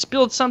 Maybe he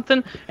spilled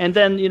something, and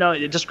then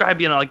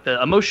describe like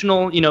the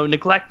emotional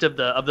neglect of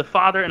the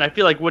father. And I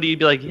feel like Woody would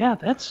be like, yeah,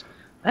 that's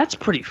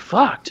pretty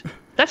fucked.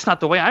 That's not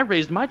the way I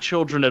raised my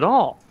children at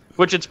all.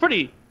 Which it's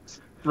pretty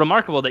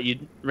remarkable that you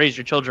raise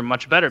your children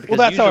much better, because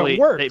that's usually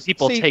how it works.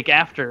 People take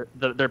after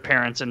their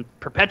parents and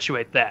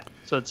perpetuate that.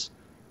 So it's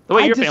the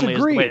way your family is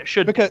the way it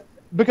should be.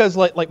 Because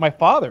like my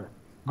father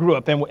grew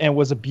up and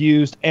was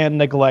abused and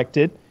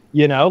neglected.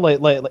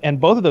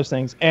 And both of those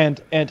things, and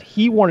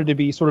he wanted to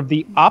be sort of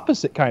the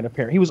opposite kind of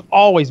parent. He was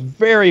always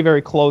very,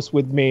 very close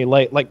with me.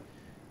 Like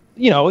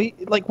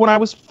when I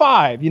was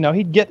 5,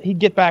 he'd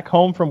get back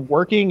home from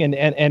working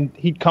and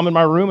he'd come in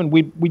my room,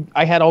 and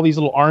I had all these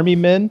little army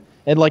men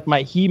and like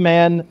my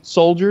He-Man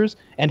soldiers,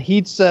 and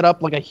he'd set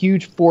up like a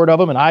huge fort of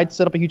them, and I'd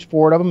set up a huge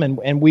fort of them,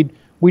 and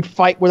we'd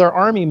fight with our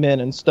army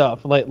men and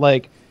stuff.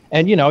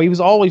 And he was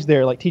always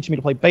there, like teaching me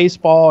to play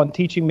baseball and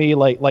teaching me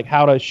like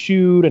how to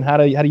shoot and how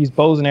to use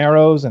bows and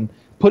arrows. And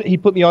he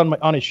put me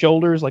on his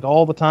shoulders like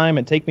all the time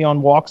and take me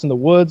on walks in the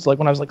woods. Like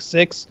when I was like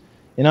 6,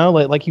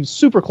 like he was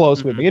super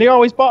close with me, and he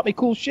always bought me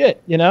cool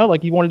shit.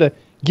 Like he wanted to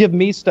give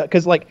me stuff,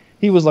 because like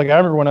he was like, I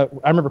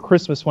remember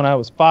Christmas when I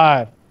was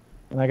 5,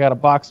 and I got a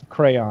box of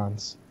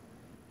crayons,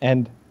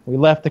 and we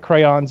left the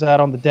crayons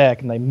out on the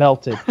deck and they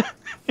melted.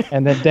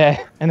 And then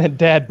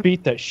Dad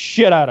beat the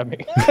shit out of me.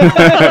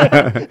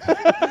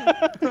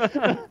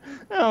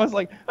 I was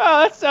like, oh,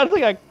 that sounds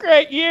like a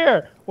great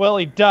year. Well,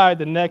 he died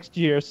the next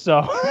year,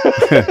 so.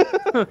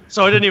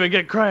 So I didn't even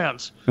get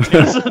crayons.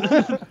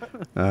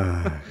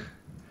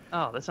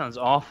 Oh, that sounds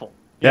awful.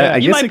 Yeah, I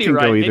you guess might it be can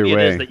right. go either Maybe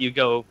way. it is that you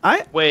go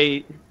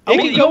way.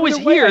 can You go always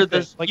either way, hear I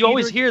this. think. Like You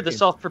always either hear the extreme.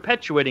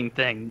 self-perpetuating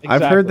thing.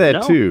 I've heard that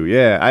No. too.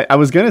 Yeah, I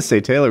was gonna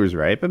say Taylor was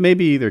right, but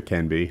maybe there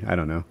can be. I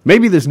don't know.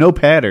 Maybe there's no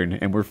pattern,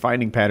 and we're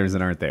finding patterns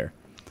that aren't there.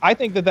 I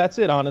think that's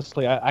it,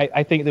 honestly.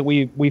 I think that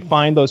we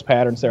find those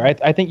patterns there.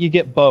 I think you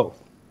get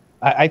both.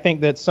 I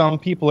think that some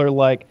people are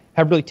like,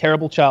 have really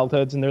terrible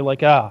childhoods, and they're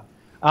like, I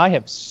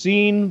have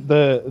seen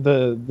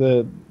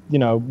the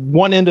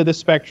one end of the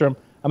spectrum.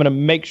 I'm going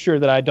to make sure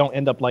that I don't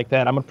end up like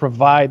that. I'm going to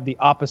provide the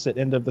opposite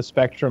end of the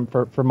spectrum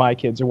for my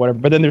kids or whatever.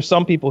 But then there's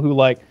some people who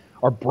like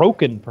are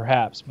broken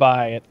perhaps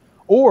by it,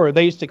 or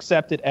they just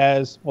accept it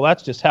as, well,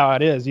 that's just how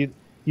it is. You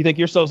think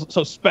you're so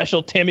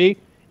special, Timmy?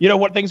 You know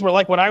what things were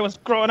like when I was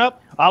growing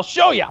up? I'll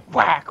show you.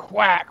 Whack,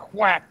 whack,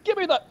 whack. Give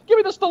me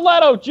the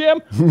stiletto,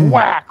 Jim.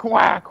 Whack,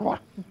 whack, whack.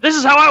 This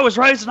is how I was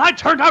raised, and I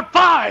turned out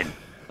fine.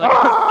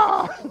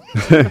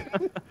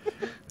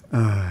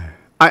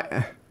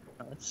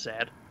 That's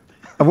sad.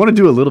 I want to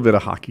do a little bit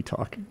of hockey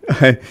talk.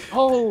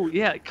 Oh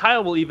yeah,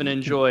 Kyle will even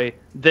enjoy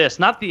this.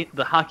 Not the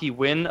hockey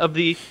win of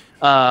the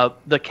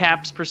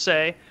Caps per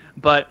se,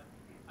 but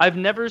I've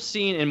never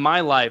seen in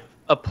my life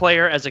a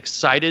player as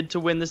excited to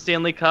win the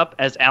Stanley Cup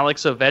as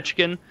Alex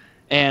Ovechkin.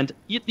 And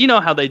you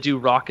know how they do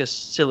raucous,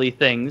 silly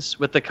things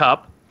with the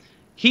cup.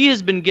 He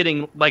has been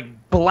getting like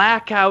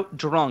blackout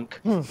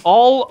drunk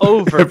all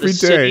over Every the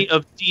city day.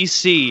 of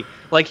DC.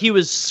 Like he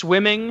was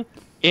swimming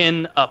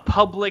in a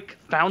public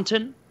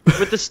fountain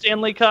with the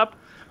Stanley Cup.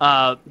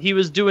 He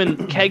was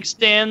doing keg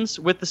stands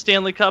with the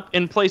Stanley Cup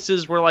in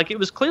places where, like, it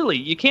was clearly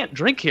you can't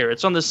drink here.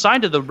 It's on the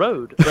side of the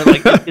road. Where,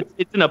 like,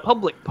 it's in a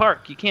public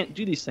park. You can't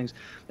do these things.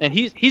 And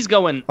he's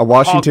going A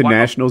Washington hog wild.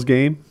 Nationals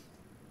game.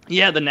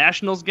 Yeah, the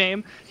Nationals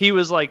game. He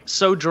was like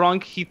so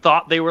drunk he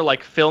thought they were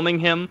like filming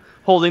him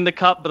holding the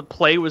cup, but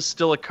play was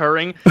still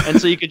occurring,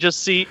 and so you could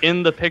just see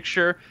in the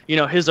picture,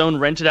 his own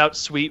rented out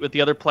suite with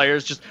the other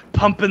players just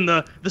pumping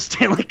the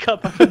Stanley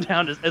Cup up and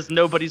down as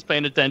nobody's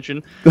paying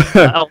attention.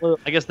 Although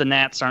I guess the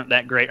Nats aren't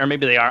that great, or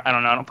maybe they are. I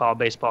don't know. I don't follow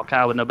baseball.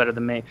 Kyle would know better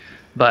than me,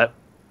 but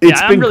It's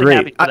yeah, been I'm really great.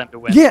 happy for them to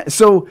win. Yeah,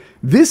 so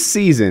this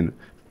season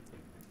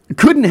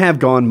couldn't have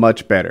gone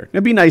much better.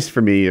 It'd be nice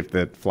for me if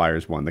the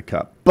Flyers won the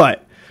cup,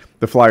 but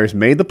the Flyers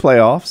made the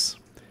playoffs.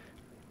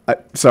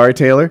 Sorry,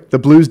 Taylor. The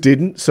Blues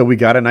didn't, so we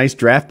got a nice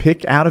draft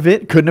pick out of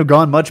it. Couldn't have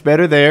gone much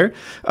better there.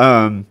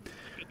 Gone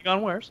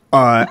worse.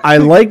 I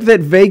like that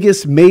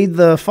Vegas made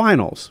the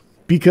finals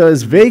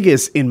because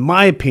Vegas, in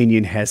my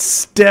opinion, has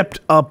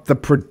stepped up the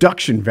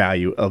production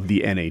value of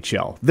the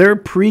NHL. Their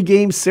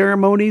pregame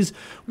ceremonies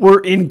were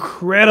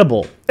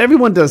incredible.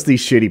 Everyone does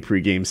these shitty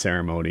pregame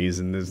ceremonies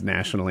and this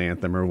national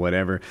anthem or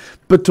whatever,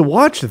 but to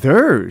watch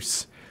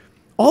theirs,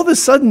 all of a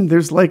sudden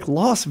there's like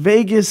Las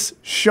Vegas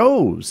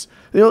shows,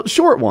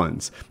 short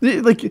ones,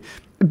 like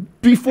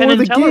before Penn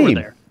and the Teller were game.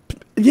 there.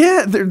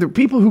 Yeah, there are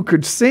people who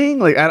could sing.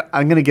 Like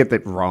I'm gonna get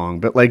that wrong,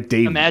 but like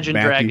Dave Imagine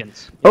Matthews-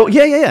 Dragons. Oh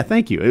yeah.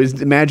 Thank you. It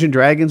was Imagine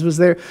Dragons was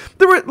there.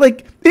 There were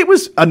it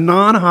was a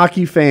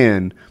non-hockey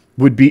fan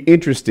would be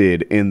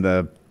interested in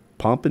the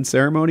pomp and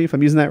ceremony, if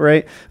I'm using that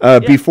right,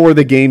 before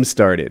the game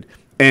started.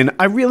 And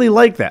I really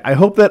like that. I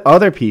hope that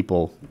other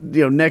people,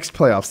 next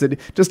playoffs, that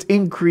just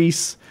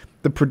increase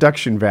the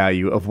production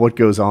value of what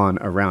goes on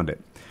around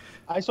it.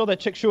 I saw that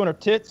chick showing her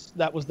tits.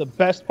 That was the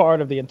best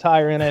part of the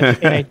entire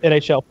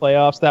NHL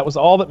playoffs. That was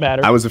all that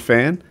mattered. I was a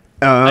fan.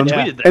 I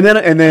tweeted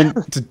that. And then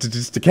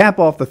just to cap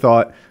off the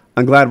thought,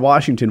 I'm glad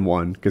Washington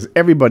won because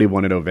everybody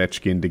wanted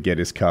Ovechkin to get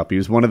his cup. He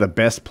was one of the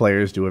best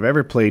players to have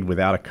ever played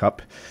without a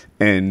cup,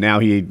 and now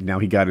he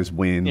got his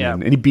win. Yeah.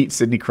 And he beat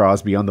Sidney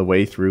Crosby on the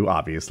way through.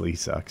 Obviously, he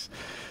sucks.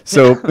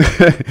 So,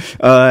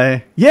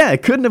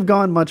 it couldn't have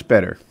gone much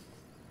better.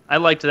 I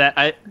liked that.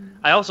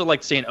 I also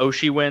liked seeing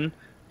Oshie win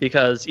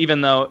because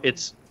even though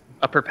it's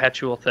a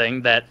perpetual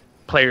thing that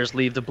players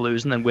leave the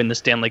Blues and then win the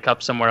Stanley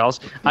Cup somewhere else,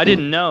 I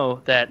didn't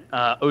know that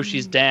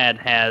Oshie's dad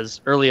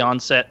has early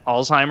onset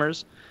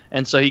Alzheimer's.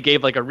 And so he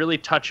gave like a really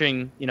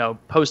touching,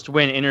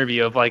 post-win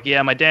interview of like,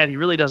 yeah, my dad, he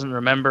really doesn't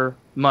remember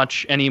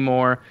much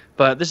anymore,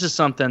 but this is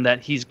something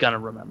that he's going to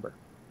remember.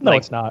 No,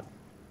 like, it's not.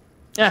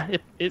 Yeah,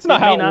 it's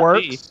not how it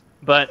works.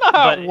 But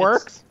it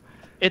works.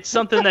 It's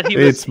something that he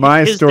was. It's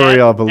my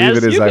story. I'll believe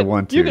it as I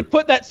want to. You could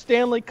put that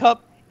Stanley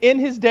Cup in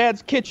his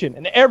dad's kitchen,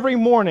 and every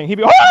morning he'd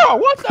be, "Oh,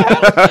 what the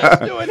hell is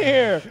this doing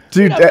here?"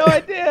 Dude, I have no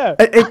idea.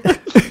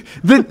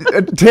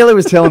 Taylor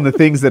was telling the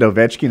things that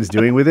Ovechkin's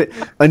doing with it.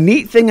 A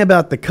neat thing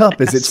about the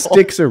cup is it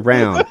sticks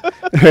around,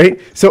 right?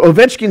 So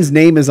Ovechkin's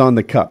name is on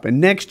the cup,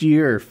 and next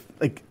year,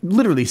 like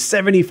literally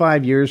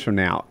 75 years from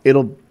now,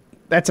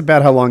 that's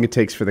about how long it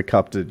takes for the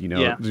cup to,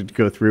 to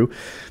go through.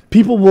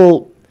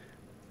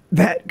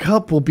 That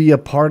cup will be a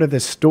part of the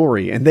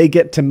story, and they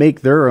get to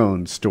make their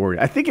own story.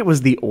 I think it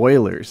was the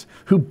Oilers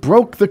who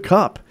broke the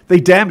cup.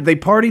 They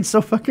partied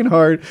so fucking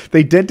hard.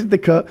 They dented the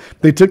cup.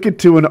 They took it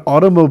to an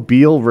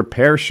automobile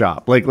repair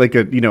shop, like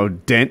a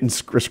dent and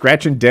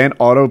scratch and dent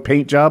auto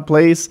paint job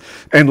place,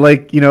 and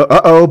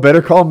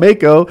better call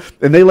Mako.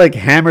 And they like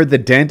hammered the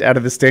dent out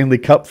of the Stanley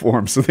Cup for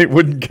him so they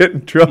wouldn't get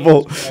in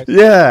trouble.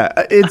 Yeah,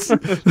 it's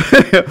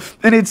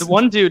and it's the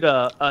one dude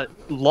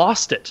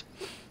lost it.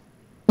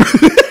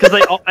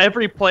 Because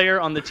every player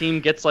on the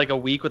team gets like a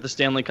week with the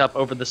Stanley Cup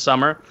over the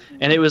summer,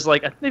 and it was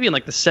like maybe in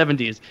like the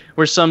 70s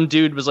where some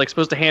dude was like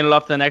supposed to hand it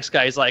off to the next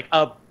guy. He's like,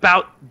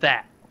 about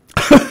that,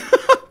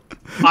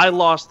 I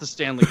lost the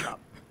Stanley Cup,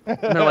 and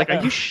they're like,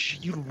 are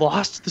you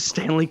lost the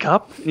Stanley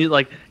Cup? And he's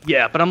like,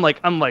 yeah, but I'm like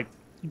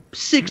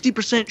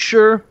 60%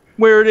 sure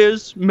where it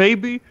is,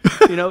 maybe,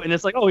 and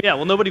it's like, oh yeah,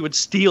 well nobody would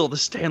steal the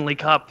Stanley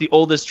Cup, the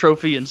oldest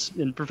trophy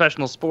in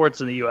professional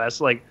sports in the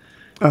U.S. Like.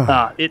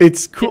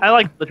 It's cool. I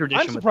like the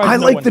tradition. I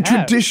like the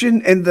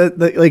tradition and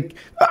the like.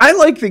 I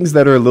like things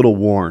that are a little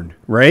worn,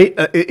 right?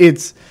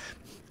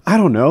 I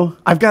don't know.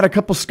 I've got a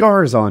couple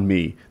scars on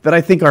me that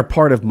I think are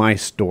part of my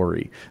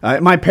story.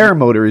 My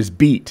paramotor is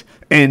beat,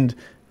 and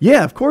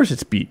yeah, of course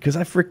it's beat because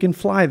I freaking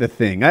fly the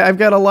thing. I've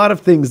got a lot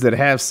of things that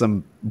have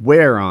some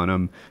wear on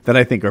them that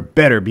I think are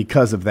better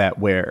because of that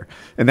wear,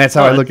 and that's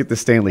how I look at the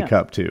Stanley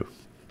Cup too.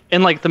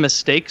 And like the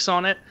mistakes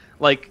on it,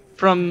 like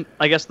from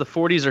I guess the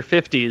 40s or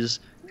 50s.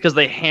 Because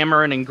they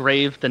hammer and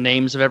engrave the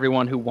names of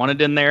everyone who won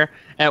it in there.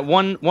 At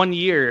one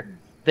year,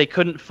 they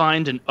couldn't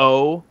find an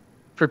O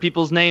for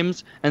people's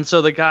names, and so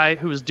the guy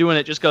who was doing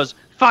it just goes,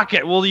 "Fuck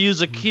it, we'll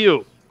use a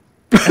Q."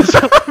 And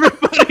so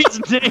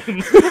everybody's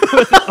name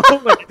was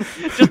O in it,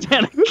 just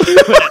had a Q in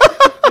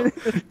it.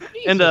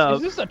 Jesus, and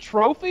is this a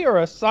trophy or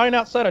a sign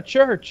outside a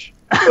church?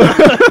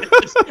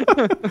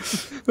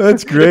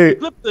 That's great.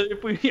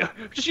 If we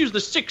just use the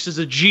 6 as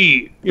a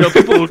G,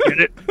 people will get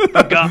it.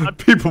 Oh, God.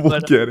 People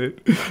will get it.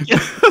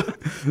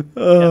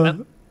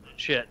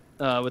 Shit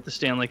with the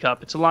Stanley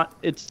Cup. It's a lot.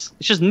 It's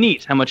just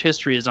neat how much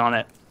history is on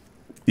it.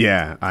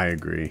 Yeah, I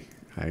agree.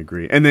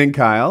 And then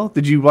Kyle,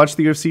 did you watch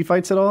the UFC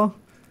fights at all?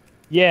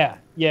 Yeah.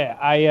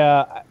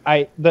 The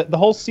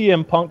whole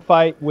CM Punk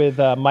fight with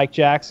Mike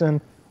Jackson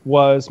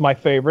was my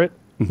favorite,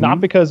 not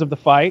because of the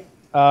fight.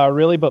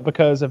 Really, but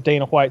because of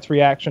Dana White's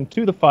reaction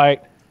to the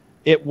fight,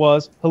 it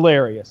was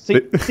hilarious.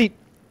 See,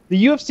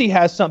 the UFC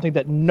has something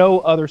that no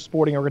other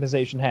sporting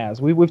organization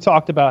has. We've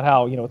talked about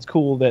how it's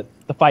cool that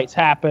the fights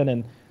happen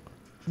and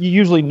you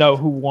usually know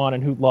who won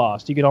and who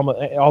lost. You could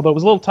although it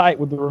was a little tight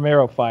with the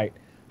Romero fight.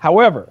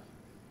 However,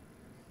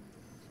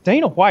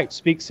 Dana White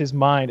speaks his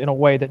mind in a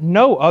way that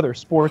no other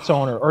sports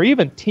owner or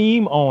even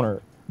team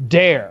owner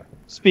dare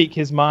speak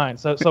his mind.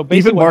 So basically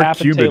even what Mark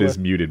happened, Cuban Taylor, is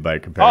muted by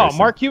comparison. Oh,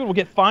 Mark Cuban will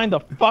get fined the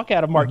fuck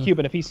out of Mark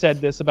Cuban if he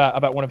said this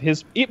about one of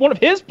his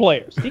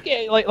players. He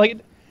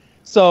can't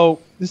So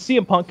the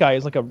CM Punk guy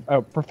is like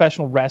a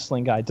professional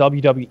wrestling guy,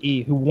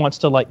 WWE, who wants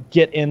to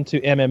get into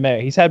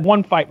MMA. He's had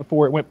one fight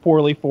before, it went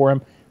poorly for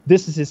him.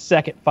 This is his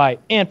second fight,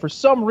 and for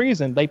some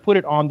reason they put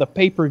it on the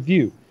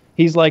pay-per-view.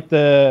 He's like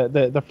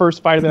the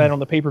first fight of the night on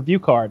the pay-per-view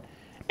card.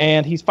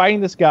 And he's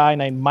fighting this guy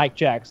named Mike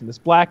Jackson, this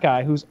black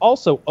guy who's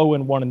also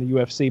 0-1 in the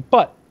UFC,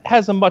 but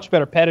has a much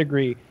better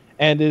pedigree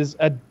and is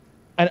an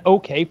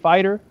okay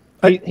fighter.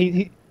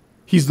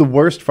 He's the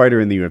worst fighter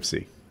in the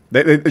UFC.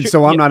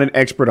 So I'm not an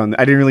expert on that.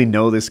 I didn't really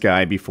know this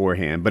guy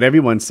beforehand, but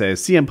everyone says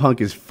CM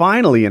Punk is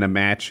finally in a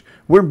match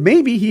where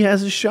maybe he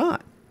has a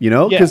shot.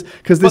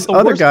 Because this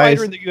other guy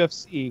fighter in the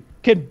UFC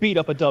can beat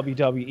up a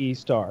WWE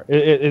star.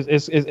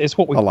 Is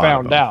what we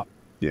found out.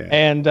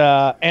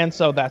 Yeah. And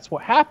so that's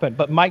what happened.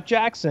 But Mike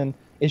Jackson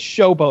is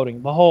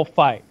showboating the whole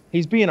fight.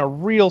 He's being a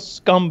real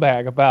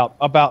scumbag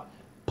about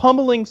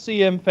pummeling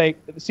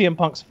CM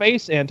Punk's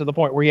face in to the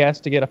point where he has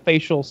to get a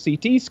facial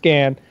CT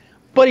scan,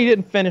 but he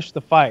didn't finish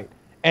the fight.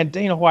 And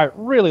Dana White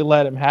really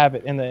let him have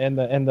it in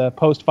the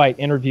post fight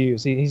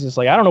interviews. He's just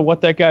like, I don't know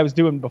what that guy was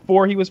doing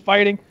before he was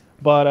fighting,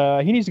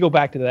 but he needs to go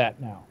back to that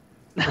now.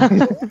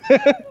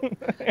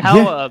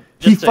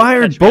 He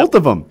fired both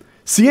of them.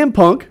 CM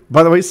Punk,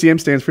 by the way, CM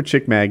stands for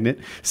Chick Magnet.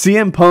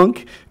 CM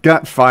Punk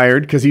got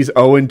fired because he's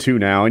 0-2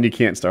 now, and you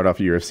can't start off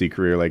a UFC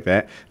career like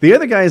that. The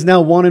other guy is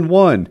now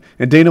 1-1,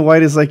 and Dana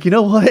White is like, you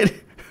know what?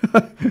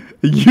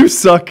 You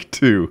suck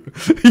too.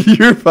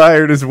 You're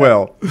fired as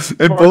well. As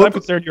far as I'm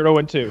concerned, you're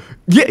 0-2.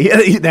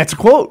 Yeah, that's a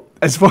quote.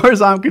 As far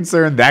as I'm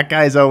concerned, that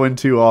guy's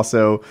 0-2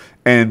 also,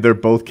 and they're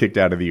both kicked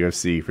out of the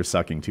UFC for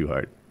sucking too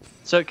hard.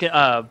 So,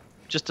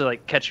 just to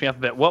like catch me up a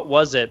bit, what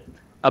was it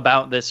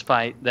about this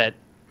fight that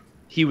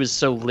he was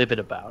so livid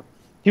about?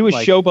 He was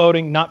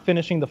showboating, not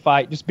finishing the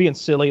fight, just being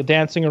silly,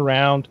 dancing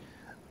around,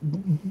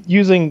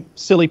 using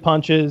silly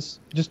punches,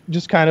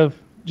 just kind of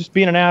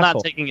being an asshole.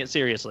 Not taking it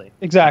seriously.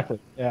 Exactly,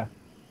 yeah.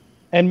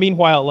 And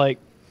meanwhile, like,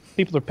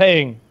 people are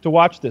paying to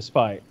watch this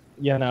fight.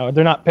 You know,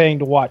 they're not paying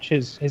to watch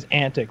his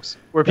antics.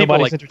 Were people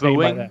like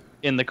booing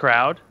in the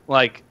crowd?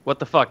 Like, what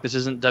the fuck? This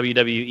isn't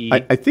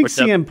WWE. I think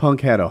CM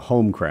Punk had a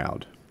home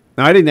crowd.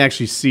 Now, I didn't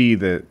actually see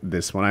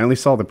this one. I only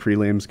saw the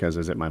prelims because I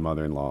was at my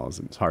mother-in-law's,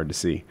 and it's hard to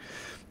see.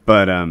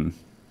 But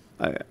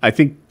I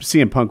think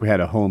CM Punk had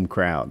a home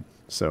crowd,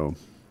 so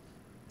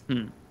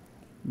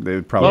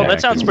they probably. Well, that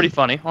sounds pretty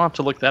funny. I'll have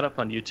to look that up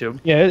on YouTube.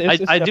 Yeah,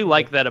 I do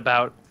like that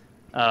about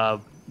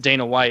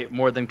Dana White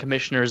more than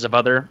commissioners of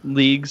other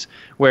leagues,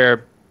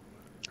 where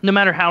no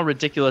matter how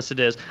ridiculous it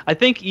is, I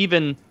think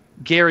even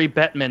Gary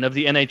Bettman of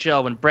the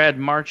NHL, when Brad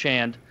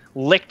Marchand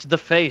licked the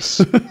face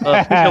of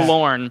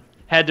Killorn,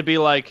 had to be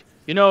like,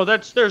 you know,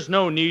 there's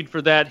no need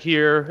for that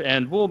here,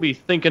 and we'll be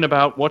thinking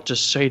about what to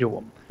say to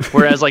him.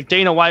 Whereas, like,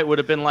 Dana White would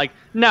have been like,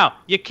 no,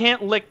 you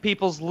can't lick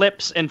people's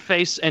lips and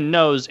face and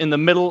nose in the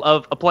middle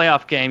of a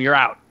playoff game. You're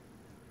out.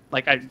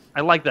 Like,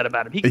 I like that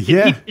about him.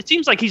 It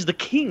seems like he's the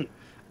king.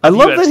 I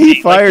love that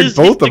he fired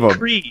both of them.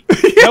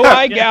 No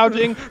eye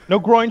gouging, no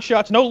groin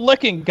shots, no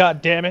licking,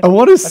 God damn it. I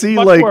want to see,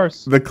 like,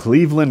 the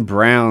Cleveland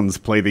Browns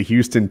play the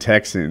Houston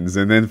Texans,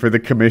 and then for the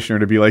commissioner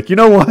to be like, you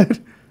know what?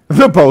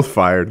 They're both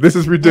fired. This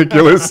is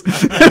ridiculous.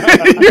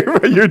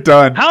 You're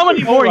done. How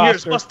many more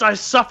years must I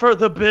suffer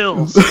the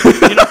Bills?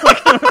 You know,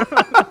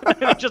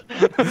 like,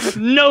 just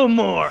no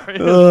more.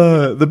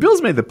 The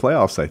Bills made the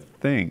playoffs, I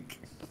think.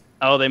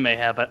 Oh, they may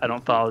have. I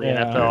don't follow the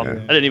NFL. Yeah.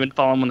 I didn't even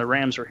follow them when the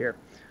Rams were here.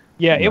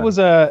 Yeah, it was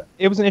an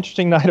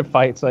interesting night of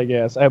fights, I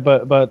guess.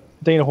 But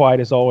Dana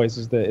White is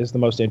always the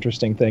most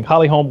interesting thing.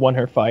 Holly Holm won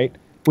her fight,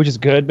 which is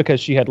good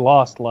because she had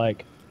lost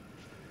like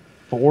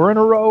 4 in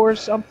a row or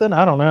something.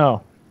 I don't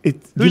know.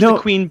 Who's the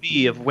queen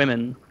bee of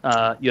women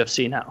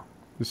UFC now?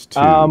 There's 2.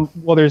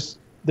 Well, there's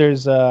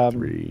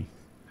 3.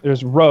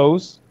 There's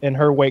Rose in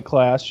her weight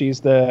class.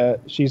 She's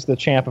the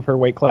champ of her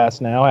weight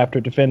class now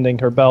after defending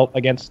her belt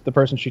against the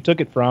person she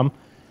took it from.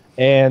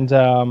 And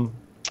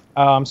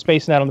I'm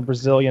spacing out on the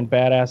Brazilian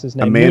badass's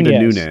name. Amanda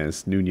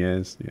Nunes.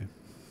 Yeah.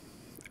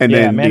 And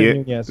then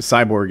Nunes. The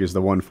Cyborg is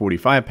the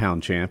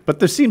 145-pound champ, but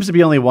there seems to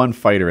be only one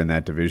fighter in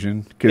that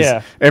division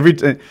because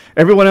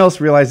everyone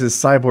else realizes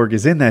Cyborg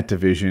is in that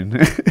division,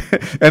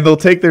 and they'll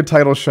take their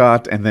title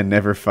shot and then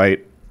never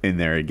fight in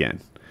there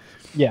again.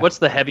 Yeah. What's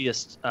the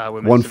heaviest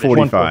women's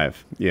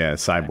 145. Yeah,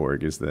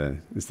 Cyborg is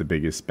the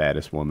biggest,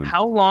 baddest woman.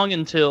 How long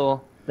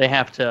until they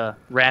have to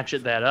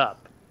ratchet that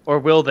up, or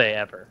will they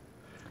ever?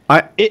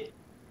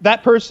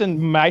 That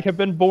person might have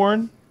been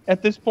born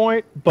at this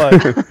point,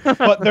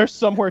 but they're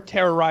somewhere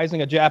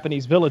terrorizing a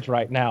Japanese village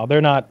right now.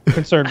 They're not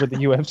concerned with the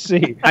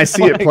UFC. I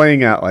see it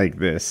playing out like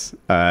this.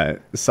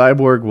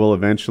 Cyborg will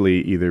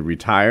eventually either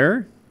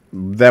retire,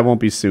 that won't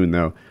be soon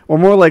though, or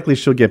more likely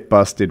she'll get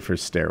busted for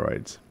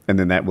steroids, and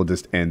then that will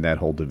just end that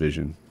whole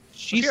division.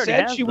 She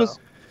said she was...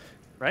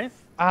 Right?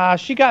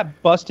 She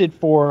got busted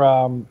for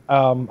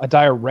a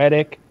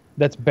diuretic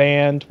that's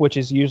banned, which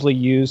is usually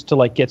used to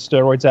like get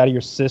steroids out of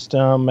your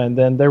system, and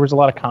then there was a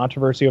lot of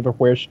controversy over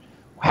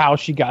how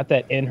she got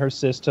that in her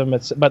system.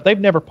 But they've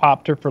never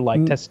popped her for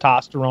like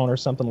testosterone or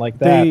something like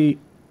that.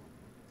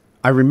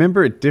 I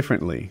remember it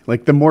differently.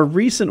 Like the more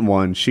recent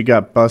one, she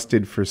got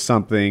busted for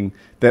something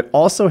that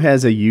also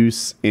has a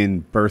use in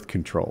birth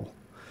control.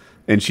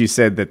 And she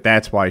said that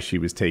that's why she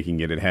was taking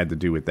it. It had to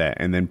do with that.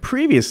 And then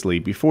previously,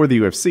 before the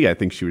UFC, I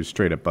think she was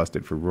straight up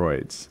busted for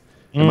roids.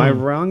 Am I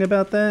wrong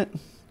about that?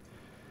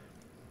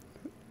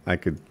 I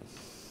could...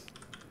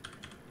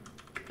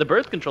 The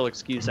birth control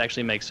excuse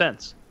actually makes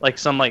sense. Like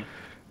some like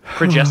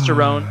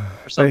progesterone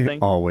or something. They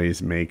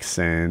always make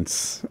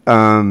sense.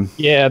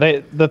 Yeah,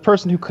 the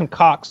person who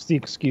concocts the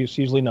excuse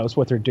usually knows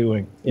what they're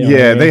doing. You know yeah,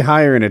 what I mean? They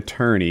hire an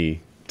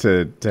attorney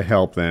to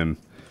help them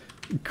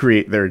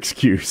create their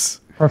excuse.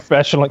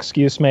 Professional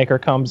excuse maker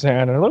comes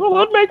in and like, well,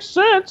 that makes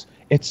sense.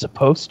 It's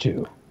supposed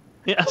to.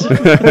 Yes.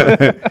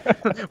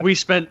 We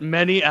spent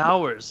many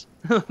hours.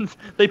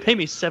 They pay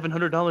me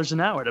 $700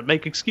 an hour to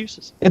make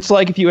excuses. It's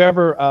like if you're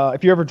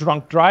ever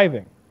drunk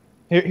driving.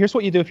 Here's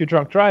what you do if you're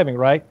drunk driving,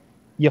 right?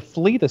 You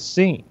flee the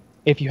scene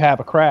if you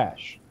have a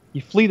crash.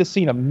 You flee the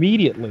scene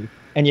immediately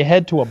and you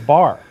head to a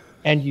bar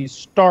and you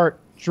start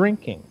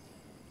drinking,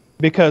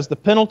 because the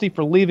penalty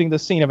for leaving the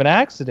scene of an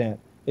accident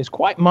is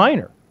quite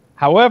minor.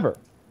 However,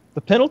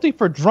 the penalty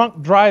for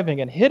drunk driving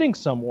and hitting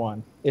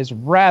someone is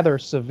rather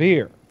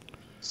severe.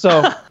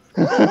 So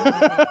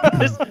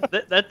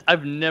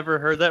I've never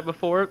heard that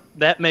before.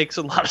 That makes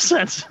a lot of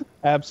sense.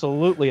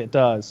 absolutely it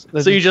does.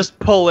 So you just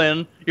pull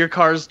in, your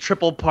car's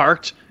triple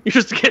parked, you're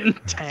just getting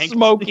tanked.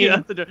 Smoking.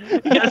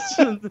 Yes.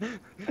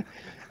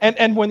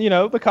 And when,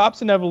 the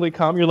cops inevitably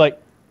come, you're like,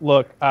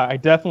 look, I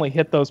definitely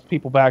hit those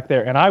people back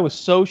there, and I was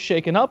so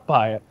shaken up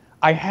by it,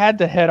 I had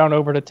to head on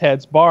over to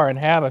Ted's bar and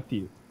have a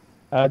few.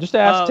 Just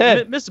ask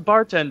Ted. Mr.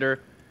 Bartender,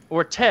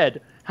 or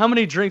Ted, how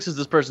many drinks has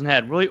this person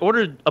had? Well, he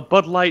ordered a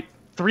Bud Light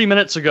 3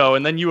 minutes ago,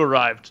 and then you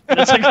arrived. And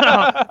it's like,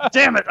 oh,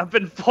 damn it, I've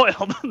been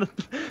foiled.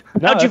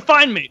 How'd you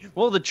find me?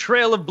 Well, the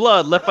trail of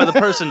blood left by the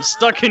person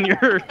stuck in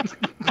your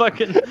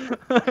fucking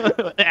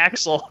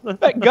axle.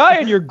 That guy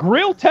in your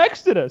grill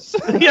texted us.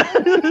 Yeah.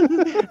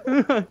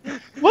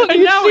 Look,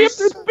 And now he's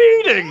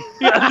speeding.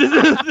 Yeah.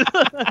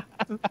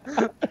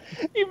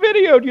 He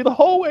videoed you the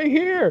whole way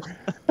here.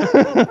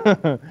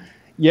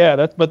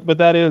 Yeah, but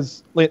that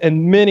is,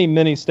 in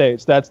many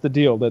states, that's the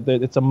deal. That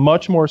it's a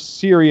much more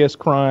serious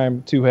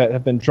crime to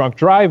have been drunk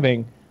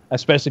driving,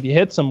 especially if you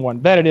hit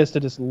someone, than it is to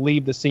just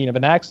leave the scene of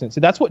an accident.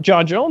 See, that's what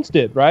John Jones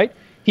did, right?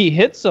 He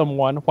hit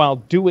someone while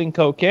doing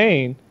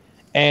cocaine,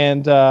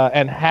 and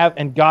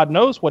God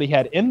knows what he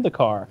had in the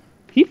car.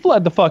 He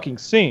fled the fucking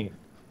scene.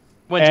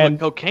 Went to a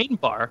cocaine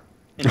bar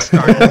and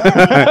started.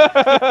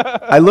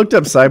 I looked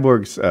up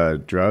Cyborg's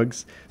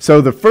drugs.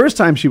 So the first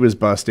time she was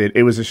busted,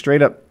 it was a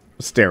straight up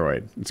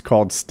steroid. It's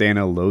called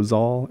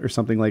stanilozole or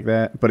something like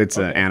that, but it's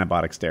an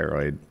antibiotic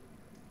steroid.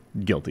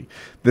 Guilty.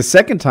 The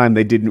second time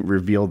they didn't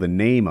reveal the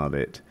name of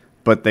it,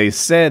 but they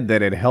said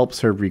that it helps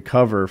her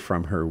recover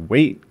from her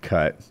weight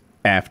cut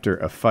after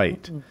a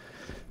fight.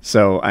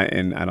 So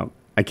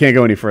I can't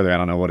go any further. I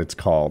don't know what it's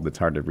called. It's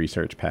hard to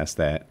research past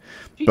that.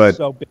 She's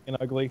so big and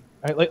ugly.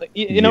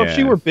 If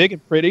she were big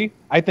and pretty,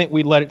 I think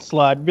we'd let it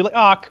slide and be like,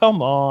 "Oh,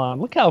 come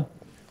on. Look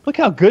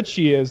how good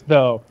she is,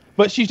 though."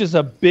 But she's just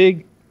a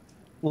big,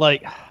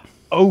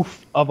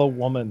 oaf of a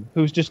woman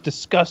who's just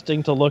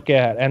disgusting to look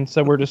at. And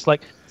so we're just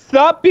like,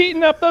 stop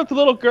beating up those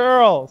little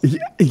girls. Yeah,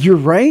 you're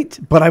right,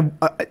 but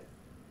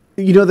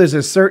there's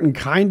a certain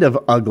kind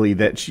of ugly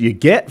that you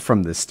get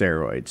from the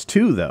steroids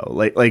too,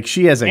 though. Like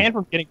she has and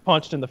from getting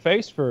punched in the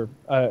face for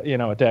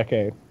a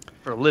decade.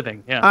 For a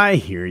living, yeah. I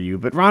hear you,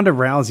 but Ronda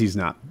Rousey's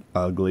not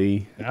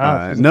ugly.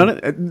 No,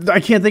 I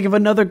can't think of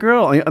another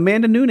girl.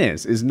 Amanda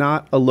Nunes is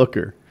not a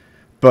looker,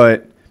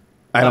 but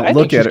I don't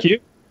look at her.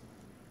 Cute.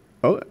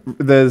 Oh,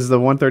 there's the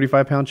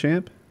 135-pound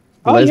champ.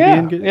 Oh,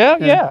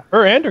 yeah.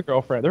 Her and her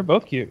girlfriend, they're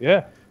both cute.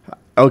 Yeah.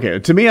 Okay,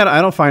 to me,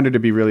 I don't find her to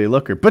be really a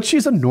looker, but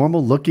she's a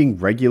normal-looking,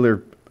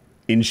 regular,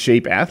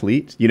 in-shape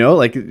athlete.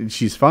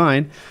 She's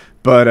fine.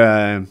 But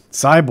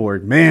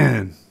Cyborg,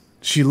 man,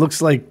 she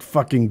looks like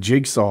fucking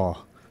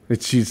Jigsaw.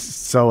 She's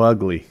so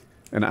ugly,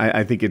 and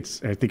I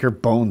think her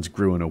bones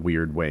grew in a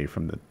weird way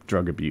from the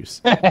drug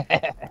abuse.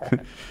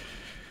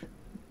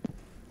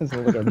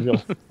 Doesn't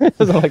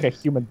look like a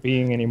human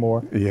being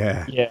anymore.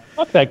 Yeah. Yeah.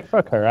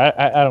 Fuck her.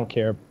 I don't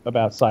care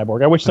about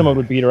Cyborg. I wish someone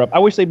would beat her up. I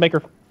wish they'd make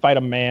her fight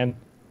a man.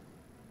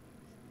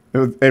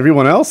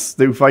 Everyone else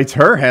who fights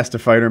her has to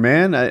fight her,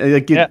 man.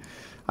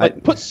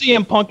 Put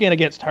CM Punk in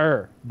against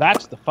her.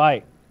 That's the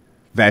fight.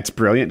 That's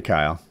brilliant,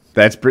 Kyle.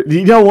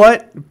 You know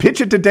what? Pitch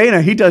it to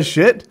Dana. He does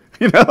shit.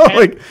 Who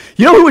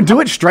would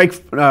do it?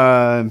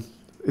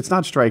 It's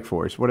not Strike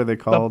Force. What are they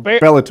called?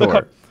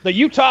 Bellator. The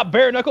Utah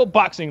Bare Knuckle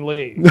Boxing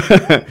League.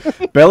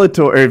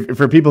 Bellator,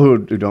 for people who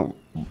don't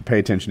pay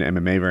attention to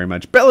MMA very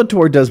much,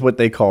 Bellator does what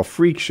they call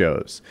freak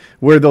shows,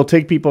 where they'll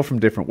take people from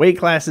different weight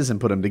classes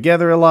and put them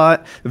together a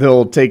lot.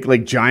 They'll take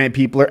giant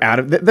people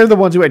they're the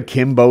ones who had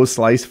Kimbo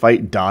Slice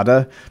fight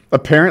Dada.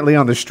 Apparently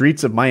on the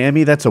streets of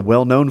Miami, that's a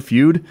well-known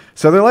feud.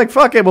 So they're like,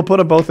 fuck it, we'll put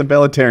them both in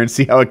Bellator and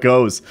see how it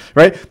goes,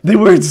 right? They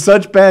were in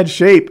such bad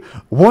shape.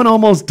 One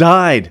almost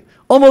died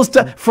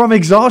from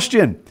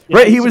exhaustion.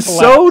 Right, he was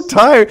so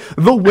tired.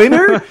 The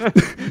winner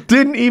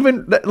didn't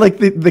even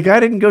the guy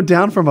didn't go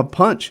down from a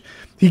punch.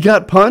 He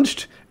got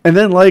punched, and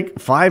then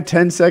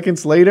 5-10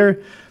 seconds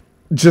later,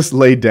 just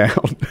laid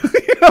down.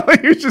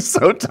 He was just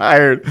so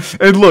tired.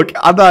 And look,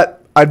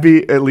 I'd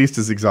be at least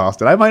as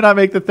exhausted. I might not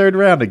make the third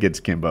round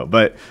against Kimbo,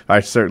 but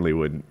I certainly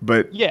wouldn't.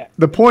 But yeah,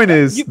 the point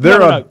is,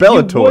 they're a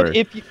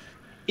Bellator.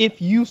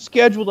 If you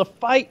scheduled a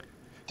fight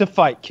to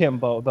fight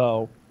Kimbo,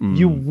 though,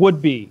 you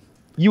would be.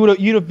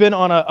 You'd have been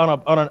on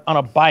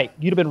a bike.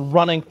 You'd have been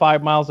running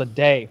 5 miles a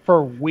day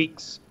for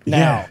weeks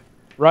now,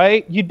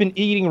 right? You'd been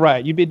eating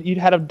right. You'd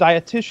had a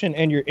dietitian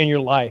in your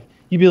life.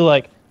 You'd be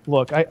like,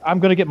 look, I'm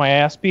gonna get my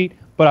ass beat,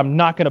 but I'm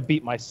not gonna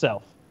beat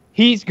myself.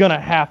 He's gonna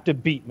have to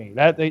beat me.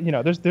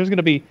 There's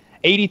gonna be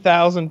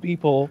 80,000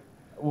 people,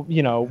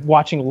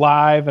 watching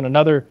live, and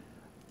another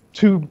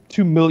 2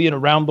 million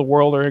around the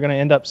world are gonna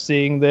end up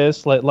seeing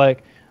this.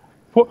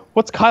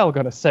 What's Kyle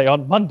gonna say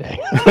on Monday?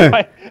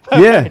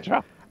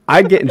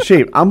 I get in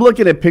shape. I'm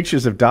looking at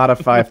pictures of Dada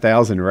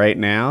 5000 right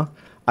now.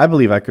 I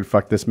believe I could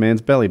fuck this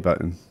man's belly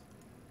button.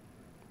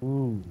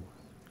 Ooh.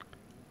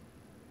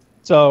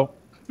 So,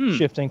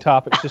 shifting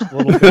topics just a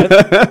little bit.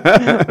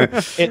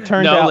 It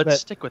turned No, out let's that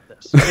stick with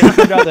this.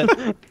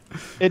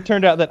 it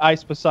turned out that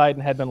Ice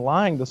Poseidon had been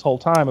lying this whole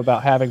time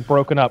about having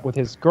broken up with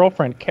his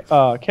girlfriend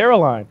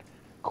Coraline,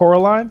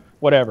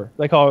 whatever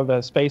they call her,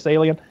 the space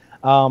alien,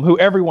 who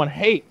everyone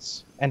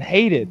hates and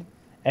hated.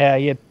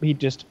 He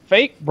just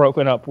fake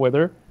broken up with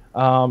her,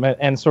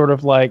 and sort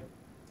of like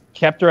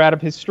kept her out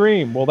of his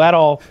stream. Well, that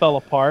all fell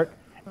apart,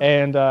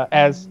 and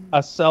as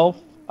a self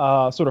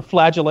sort of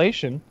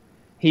flagellation,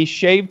 he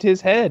shaved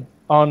his head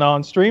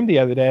on stream the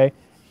other day.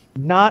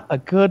 Not a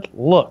good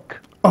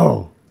look.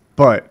 Oh,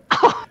 but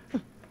Oh,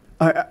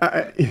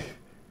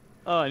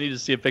 I need to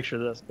see a picture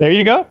of this. There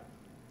you go.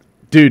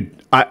 dude,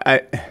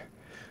 I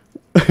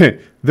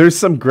there's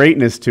some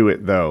greatness to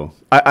it though.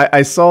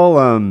 I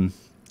saw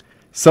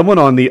someone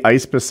on the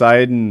Ice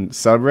Poseidon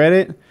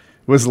subreddit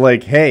was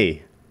like,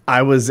 "Hey,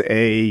 I was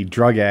a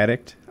drug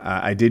addict.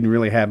 I didn't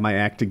really have my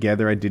act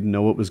together. I didn't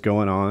know what was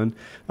going on.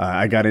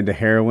 I got into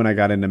heroin. I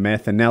got into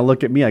meth. And now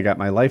look at me. I got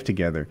my life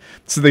together."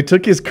 So they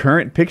took his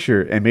current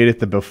picture and made it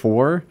the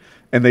before.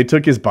 And they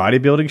took his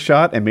bodybuilding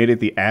shot and made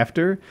it the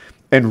after.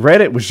 And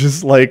Reddit was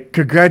just like,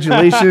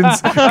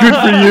 "Congratulations. Good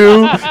for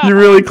you. You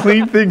really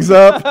cleaned things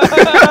up."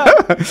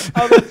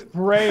 Oh, that's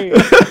great.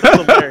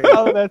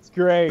 Oh, that's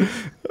great.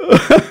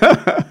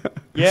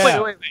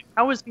 Yeah. Wait.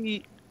 How was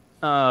he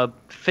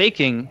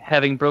faking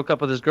having broke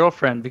up with his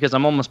girlfriend? Because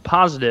I'm almost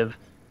positive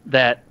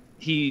that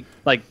he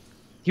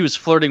was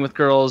flirting with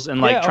girls and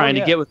trying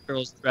to get with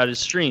girls throughout his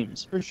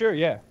streams. For sure,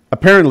 yeah.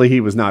 Apparently he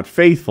was not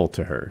faithful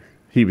to her.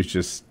 He was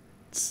just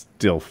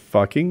still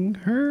fucking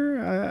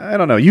her. I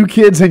don't know. You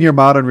kids and your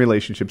modern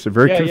relationships are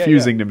very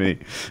confusing to me.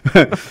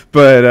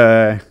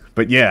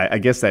 But yeah, I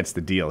guess that's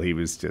the deal. He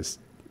was just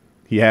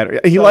he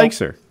likes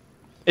her.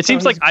 It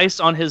seems like Ice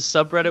on his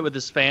subreddit with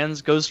his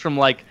fans goes from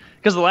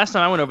because the last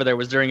time I went over there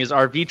was during his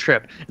RV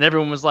trip, and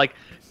everyone was like,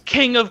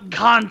 "King of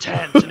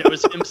content," and it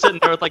was him sitting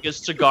there with his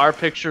cigar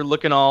picture,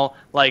 looking all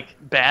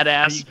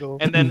badass.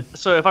 And then,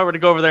 so if I were to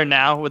go over there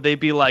now, would they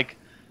be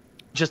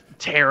just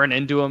tearing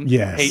into him?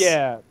 Yes.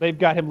 Yeah, they've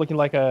got him looking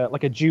like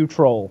a Jew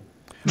troll,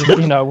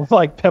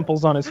 with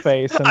pimples on his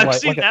face. And I've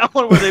seen that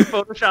one where they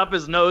Photoshop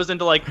his nose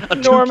into a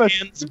enormous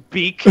toucan's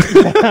beak.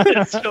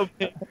 It's so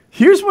big.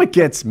 Here's what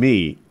gets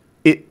me.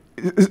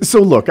 So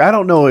look, I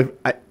don't know if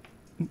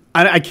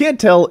I can't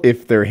tell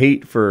if their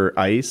hate for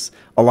Ice,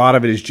 a lot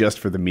of it is just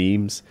for the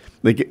memes.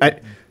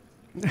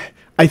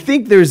 I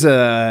think there's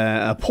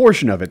a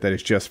portion of it that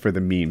is just for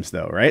the memes,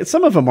 though, right?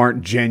 Some of them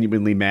aren't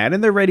genuinely mad,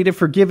 and they're ready to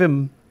forgive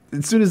him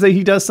as soon as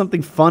he does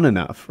something fun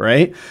enough,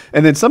 right?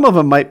 And then some of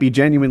them might be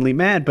genuinely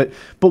mad, but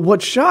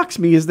what shocks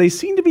me is they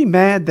seem to be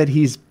mad that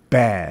he's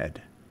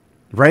bad,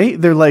 right?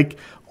 They're like,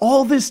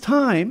 all this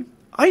time,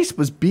 Ice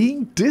was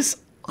being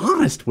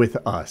dishonest with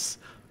us.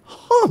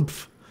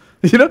 Humph.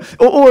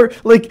 Or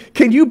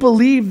can you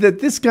believe that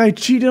this guy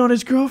cheated on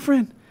his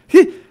girlfriend?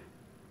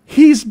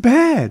 He's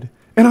bad.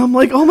 And I'm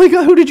like, oh my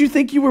God, who did you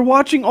think you were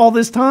watching all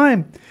this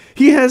time?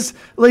 He has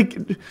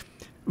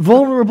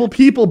vulnerable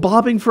people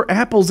bobbing for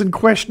apples in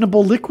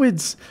questionable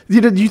liquids.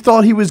 You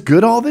thought he was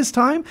good all this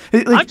time?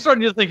 I'm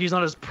starting to think he's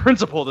not as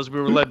principled as we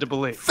were led to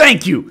believe.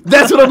 Thank you.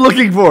 That's what I'm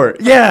looking for.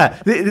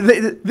 Yeah,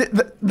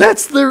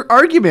 that's their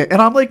argument,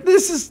 and I'm like,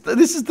 this is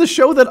the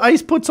show that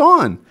Ice puts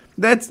on.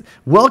 That's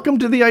welcome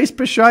to the Ice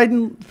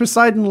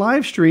Poseidon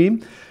live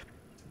stream.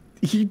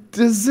 He's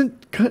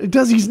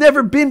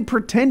never been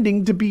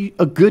pretending to be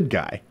a good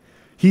guy.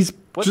 He's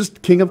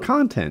just king of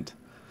content.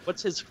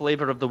 What's his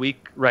flavor of the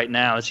week right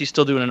now? Is he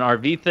still doing an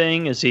RV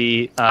thing? Is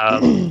he?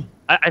 I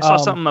saw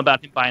something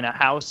about him buying a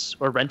house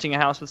or renting a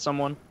house with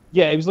someone.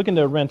 Yeah, he was looking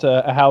to rent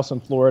a house in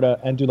Florida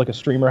and do a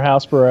streamer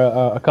house for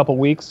a couple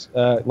weeks.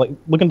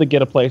 Looking to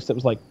get a place that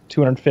was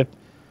 $250.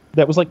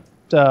 That was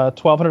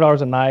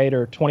 $1,200 a night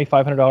or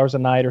 $2,500 a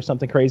night or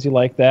something crazy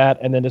like that,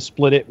 and then to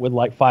split it with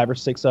 5 or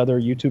 6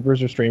 other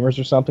YouTubers or streamers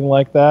or something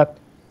like that.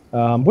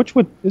 Which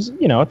it's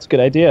a good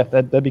idea.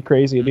 That'd be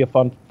crazy. It'd be a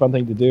fun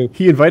thing to do.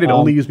 He invited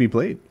Only Use Me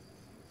Blade.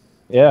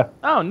 Yeah.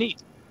 Oh,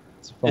 neat.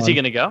 Is he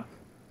gonna go?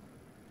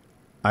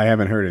 I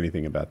haven't heard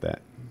anything about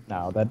that.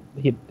 No,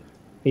 he'd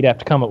have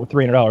to come up with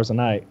 $300 a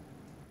night.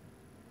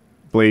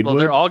 Blade. Well,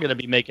 they're all gonna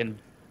be making.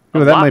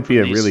 That might be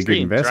a really good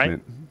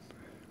investment. Right?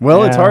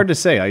 Well, It's hard to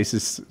say.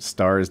 Ice's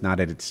star is not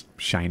at its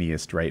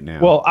shiniest right now.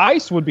 Well,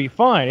 Ice would be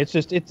fine. It's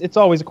just it's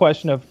always a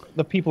question of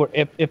the people.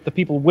 If the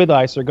people with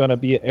Ice are going to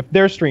be, if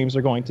their streams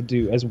are going to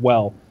do as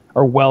well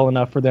or well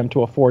enough for them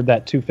to afford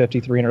that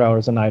 $250,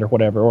 $300 a night or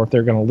whatever, or if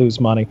they're going to lose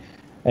money,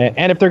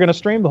 and if they're going to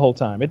stream the whole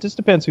time. It just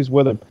depends who's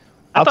with them.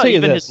 I'll tell you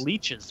even his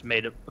leeches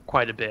made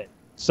quite a bit.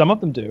 Some of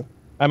them do.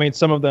 I mean,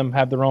 some of them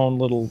have their own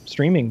little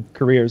streaming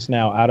careers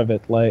now out of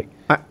it.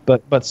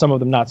 But some of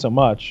them not so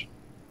much.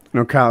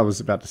 No, Kyle was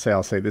about to say,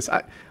 I'll say this.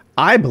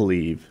 I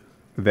believe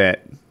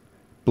that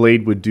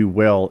Blade would do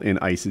well in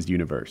Ice's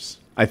universe.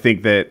 I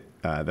think that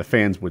the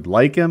fans would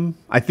like him.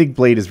 I think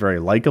Blade is very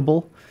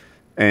likable,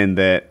 and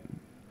that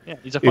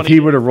he's a funny if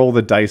he were to roll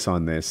the dice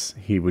on this,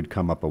 he would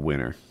come up a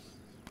winner.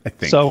 I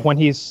think. So when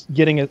he was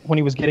getting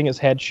his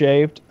head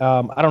shaved,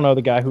 I don't know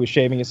the guy who was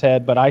shaving his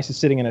head, but Ice is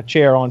sitting in a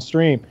chair on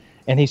stream,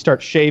 and he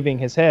starts shaving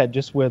his head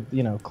just with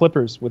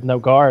clippers with no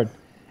guard,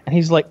 and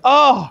he's like,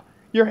 "Oh,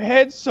 your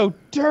head's so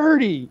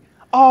dirty.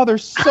 Oh,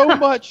 there's so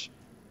much.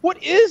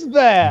 What is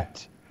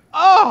that?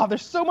 Oh,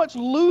 there's so much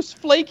loose,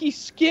 flaky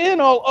skin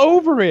all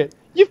over it.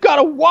 You've got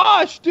to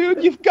wash,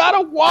 dude. You've got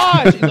to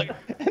wash." He's like,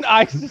 and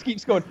Ice just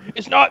keeps going,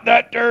 "It's not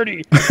that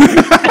dirty." It's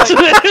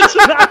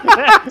not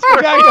that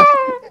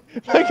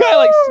The guy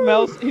like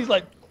smells. He's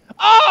like,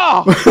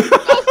 "Oh,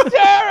 that's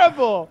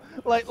terrible."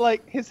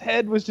 Like his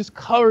head was just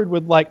covered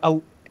with like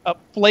a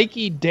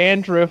flaky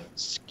dandruff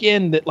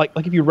skin that like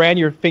if you ran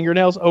your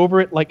fingernails over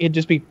it, like it'd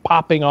just be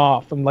popping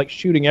off and like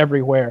shooting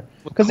everywhere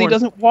because he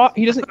doesn't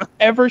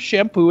ever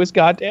shampoo his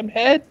goddamn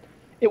head.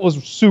 It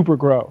was super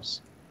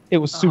gross. It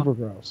was super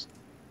gross.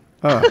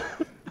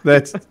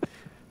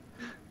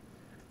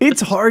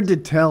 It's hard to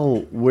tell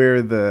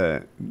where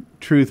the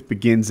truth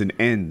begins and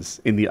ends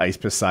in the Ice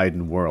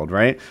Poseidon world,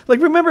 right?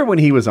 Like, remember when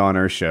he was on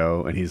our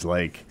show and he's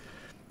like,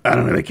 "I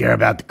don't really care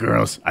about the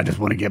girls. I just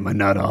want to get my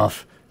nut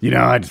off.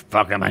 I just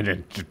fuck them. I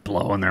just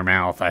blow in their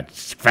mouth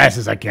as fast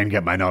as I can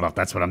get my nut off.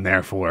 That's what I'm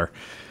there for."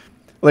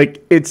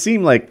 Like, it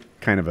seemed like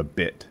kind of a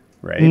bit,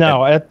 right?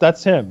 No,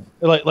 that's him.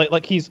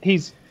 Like he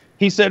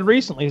said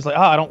recently, he's like,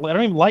 "Oh, I don't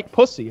even like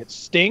pussy. It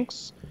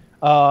stinks.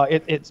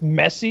 It's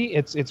messy.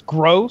 It's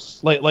gross.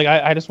 Like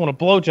I just want a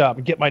blowjob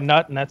and get my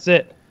nut and that's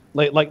it."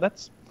 Like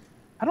that's.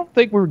 I don't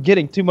think we're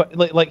getting too much.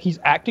 Like he's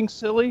acting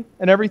silly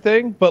and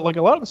everything, but like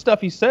a lot of the stuff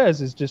he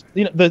says is just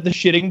the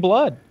shitting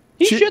blood.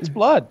 He shits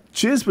blood.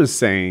 Chiz was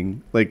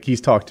saying, like, he's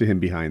talked to him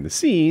behind the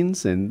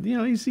scenes, and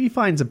he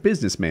finds a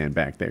businessman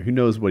back there who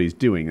knows what he's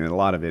doing, and a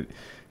lot of it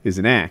is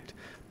an act.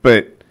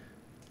 But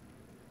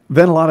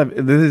then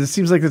it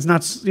seems like it's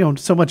not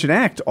so much an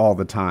act all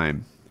the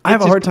time. I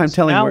have a hard time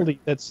telling.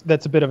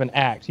 That's a bit of an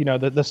act.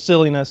 The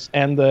silliness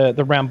and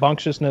the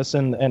rambunctiousness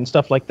and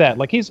stuff like that.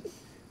 Like he's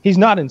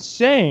not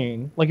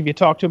insane. Like if you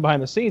talk to him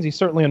behind the scenes, he's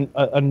certainly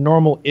a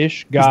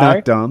normal-ish guy. He's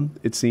not dumb,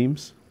 it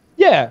seems.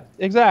 Yeah,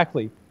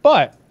 exactly.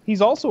 But he's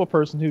also a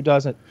person who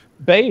doesn't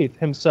bathe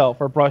himself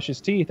or brush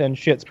his teeth and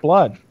shits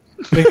blood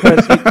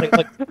because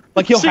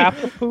he'll have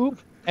to poop,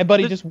 but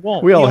he just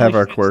won't. We all have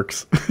our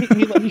quirks. He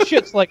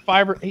shits like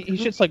he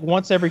shits like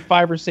once every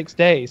 5 or 6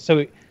 days.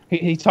 So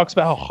he talks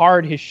about how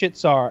hard his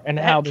shits are and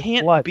how that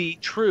there's blood. can't be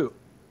true.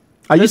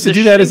 I used to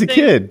do that as a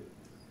kid.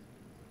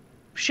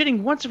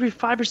 Shitting once every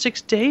 5 or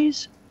 6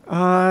 days?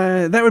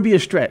 That would be a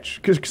stretch.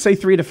 Because say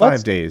 3 to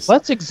 5 days.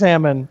 Let's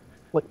examine.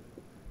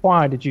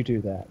 Why did you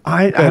do that?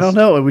 I don't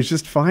know. It was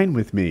just fine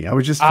with me. I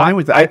was just fine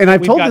with that. And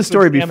I've told this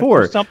story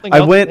before. I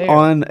went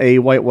on a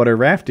whitewater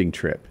rafting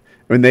trip.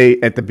 When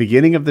at the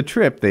beginning of the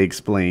trip, they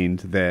explained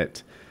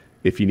that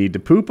if you need to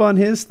poop on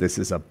this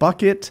is a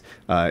bucket.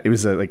 It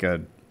was like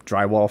a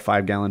drywall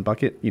 5-gallon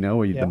bucket,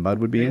 where the mud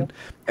would be in.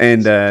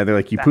 And they're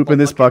like, you poop in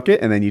this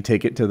bucket, and then you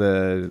take it to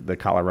the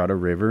Colorado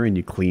River, and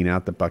you clean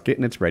out the bucket,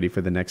 and it's ready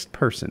for the next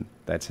person.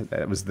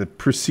 That was the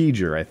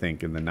procedure, I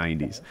think, in the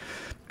 90s.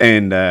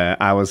 And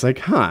I was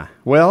like,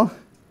 well,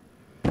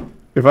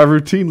 if I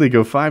routinely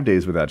go 5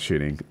 days without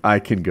shitting, I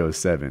can go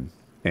 7,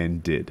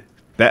 and did.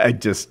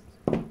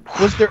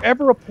 Was there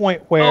ever a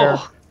point where...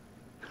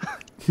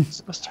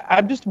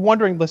 I'm just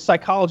wondering the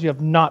psychology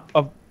of not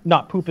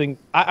pooping.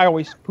 I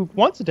always poop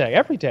once a day,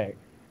 every day.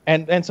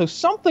 And so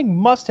something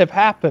must have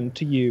happened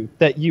to you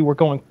that you were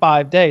going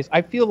 5 days.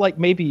 I feel like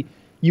maybe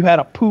you had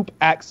a poop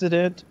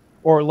accident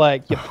or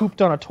like you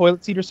pooped on a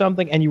toilet seat or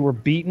something and you were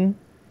beaten.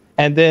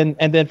 And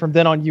then from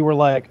then on you were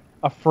like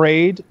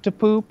afraid to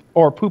poop,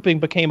 or pooping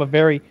became a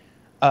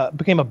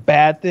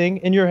bad thing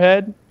in your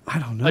head. I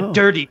don't know. A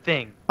dirty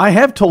thing. I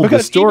have told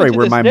the story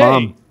where my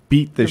mom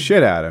beat the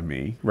shit out of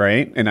me,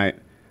 right? And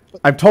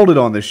I've told it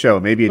on the show.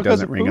 Maybe it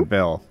doesn't ring a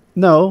bell.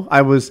 No,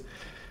 I was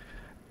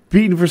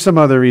beaten for some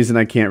other reason.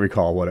 I can't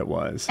recall what it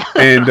was.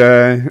 And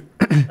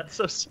that's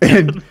so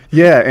stupid.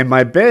 And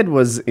my bed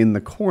was in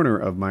the corner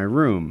of my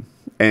room.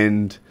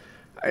 And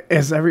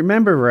as I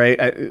remember,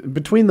 right,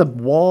 between the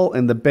wall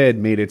and the bed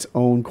made its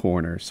own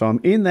corner. So I'm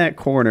in that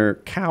corner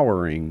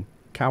cowering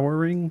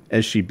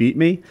as she beat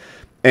me.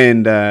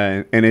 And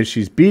as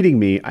she's beating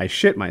me, I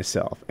shit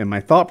myself. And my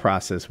thought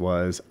process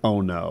was,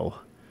 oh no,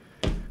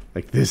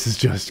 like this is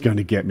just going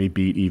to get me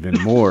beat even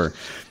more.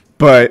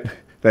 But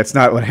that's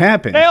not what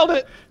happened. Nailed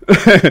it.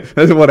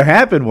 What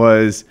happened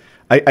was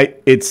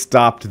it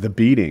stopped the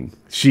beating.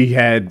 She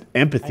had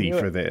empathy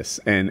for this.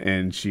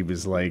 And she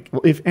was like,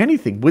 well, if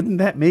anything, wouldn't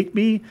that make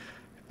me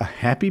a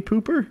happy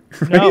pooper?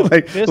 No,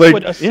 this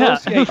would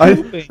associate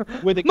pooping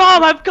with...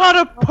 Mom, I've got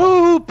to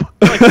poop!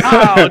 Like,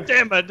 oh,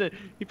 damn it.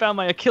 He found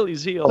my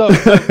Achilles heel.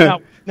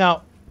 So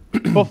now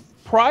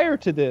prior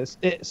to this,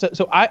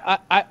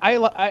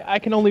 I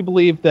can only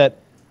believe that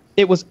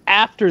it was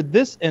after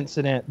this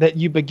incident that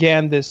you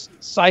began this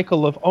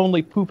cycle of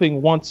only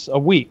pooping once a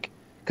week.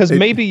 Because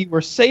maybe you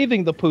were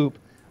saving the poop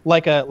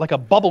like a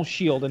bubble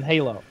shield in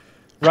Halo,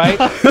 right?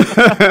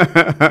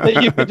 That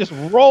you could just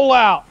roll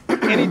out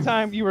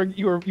anytime you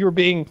were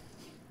being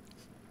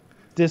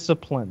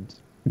disciplined.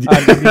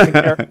 I'm using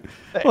air,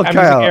 Well, I'm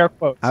Kyle, using air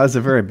quotes. I was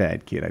a very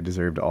bad kid. I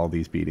deserved all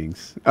these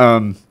beatings.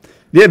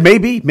 Yeah,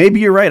 maybe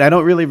you're right. I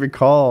don't really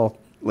recall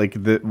like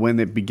when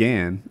it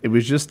began. It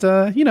was just,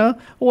 one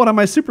of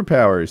my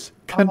superpowers,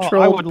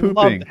 control I would pooping.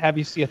 love to have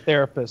you see a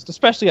therapist,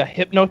 especially a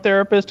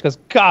hypnotherapist, because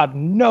God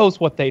knows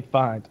what they'd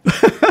find.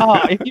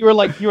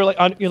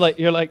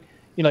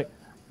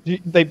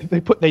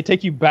 If they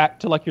take you back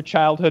to like your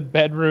childhood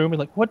bedroom and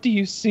like, what do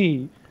you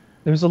see?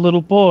 There's a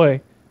little boy.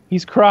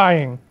 He's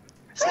crying.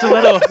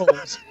 Stiletto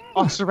holes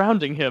all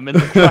surrounding him in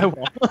the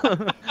drywall.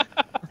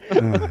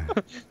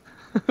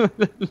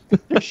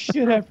 There's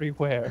shit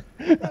everywhere.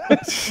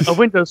 A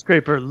window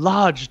scraper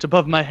lodged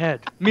above my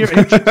head. Mere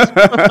inches.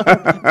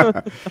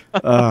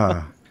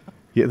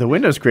 Yeah, the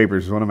window scraper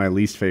is one of my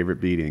least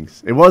favorite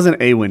beatings. It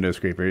wasn't a window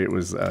scraper. It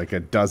was like a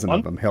dozen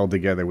of them held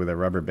together with a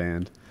rubber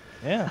band.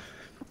 Yeah.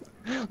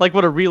 Like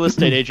what a real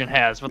estate agent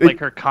has with like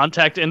her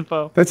contact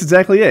info. That's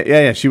exactly it.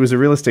 Yeah. She was a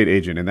real estate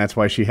agent, and that's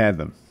why she had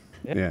them.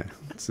 Yeah.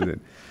 That's it.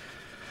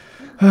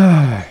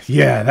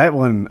 Yeah, that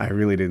one I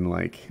really didn't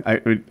like.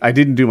 I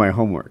didn't do my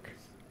homework.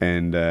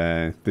 And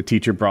the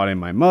teacher brought in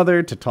my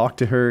mother to talk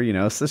to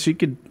her, so she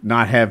could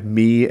not have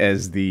me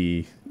as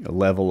the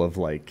level of,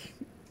 like,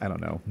 I don't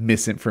know,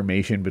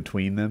 misinformation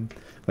between them.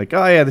 Like,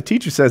 oh, yeah, the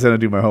teacher says I don't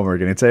do my homework,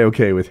 and it's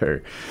okay with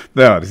her.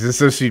 No,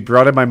 so she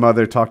brought in my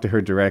mother, talked to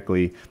her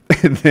directly.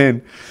 And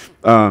then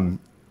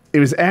it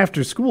was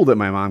after school that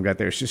my mom got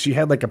there. She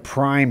had, like, a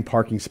prime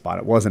parking spot.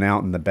 It wasn't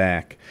out in the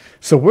back.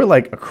 So we're,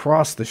 like,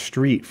 across the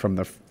street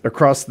from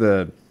across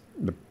the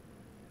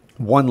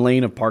one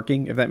lane of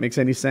parking, if that makes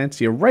any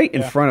sense. You're right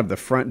in front of the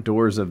front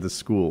doors of the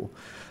school.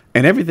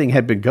 And everything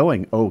had been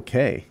going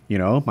okay.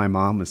 My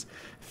mom was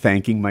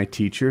thanking my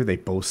teacher. They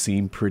both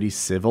seemed pretty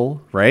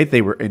civil, right?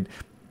 They were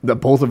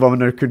both of them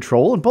under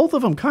control, and both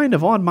of them kind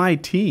of on my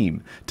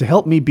team to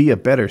help me be a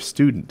better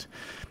student.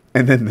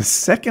 And then the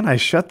second I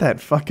shut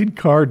that fucking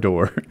car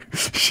door,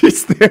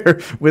 she's there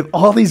with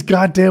all these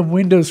goddamn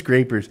window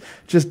scrapers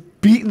just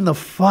beating the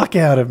fuck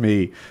out of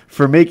me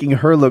for making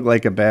her look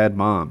like a bad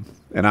mom.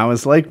 And I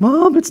was like,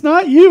 Mom, it's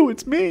not you,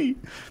 it's me.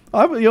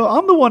 I'm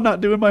the one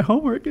not doing my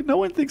homework, and no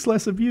one thinks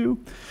less of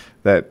you.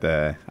 That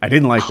I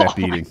didn't like that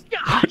beating.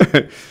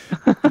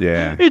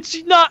 Yeah,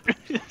 it's not.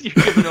 You're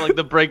giving her like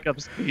the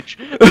breakup speech.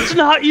 It's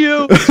not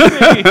you, it's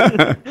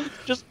me.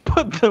 Just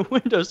put the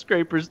window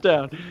scrapers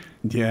down.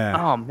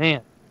 Yeah. Oh man,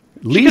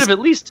 you could have at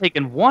least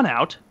taken one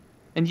out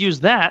and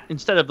used that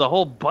instead of the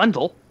whole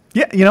bundle.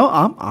 Yeah,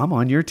 I'm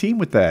on your team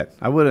with that.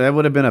 That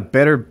would have been a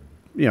better,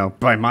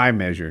 by my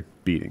measure,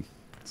 beating.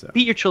 So.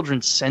 Beat your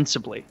children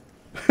sensibly.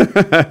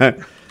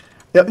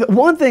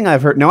 One thing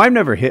I've heard, now I've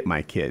never hit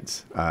my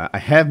kids. I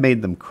have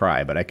made them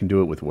cry, but I can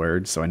do it with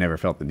words, so I never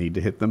felt the need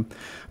to hit them.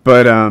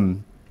 But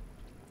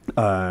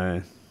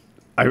I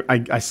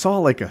saw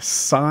like a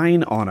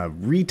sign on a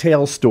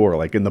retail store,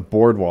 like in the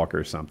boardwalk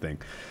or something.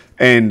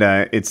 And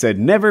it said,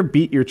 never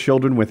beat your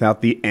children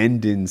without the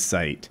end in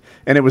sight.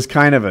 And it was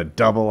kind of a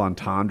double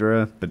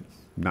entendre, but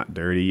not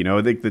dirty.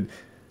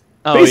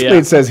 Basically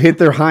it says hit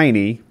their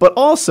hiney, but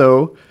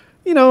also,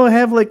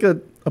 have like a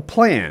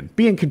plan.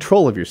 Be in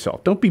control of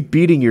yourself. Don't be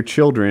beating your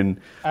children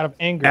out of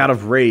anger, out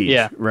of rage.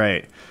 Yeah,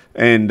 right.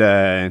 And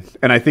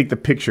I think the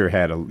picture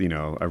had a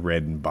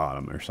red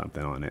bottom or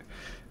something on it.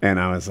 And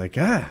I was like,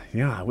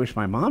 I wish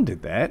my mom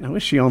did that. I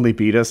wish she only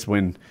beat us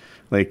when,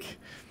 like,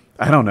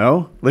 I don't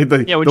know, like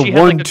the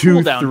 1,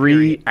 2,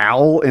 3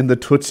 owl in the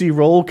Tootsie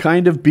Roll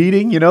kind of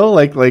beating.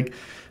 Like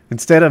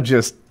instead of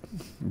just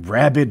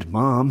rabid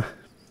mom,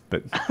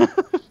 but.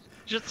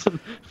 Just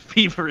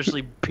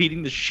feverishly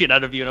beating the shit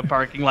out of you in a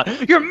parking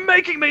lot. You're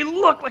making me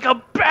look like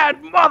a bad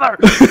mother.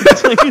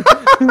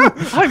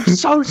 I'm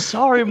so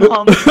sorry,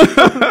 Mom,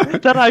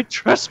 that I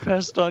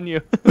trespassed on you.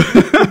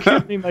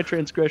 Forgive me my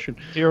transgression.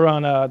 You're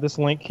on this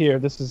link here.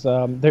 This is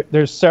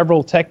there's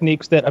several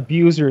techniques that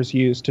abusers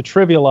use to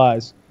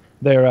trivialize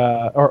their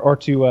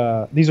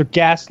these are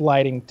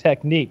gaslighting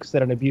techniques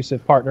that an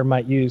abusive partner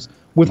might use.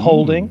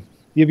 Withholding.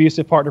 The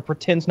abusive partner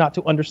pretends not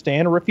to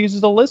understand or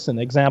refuses to listen.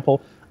 Example,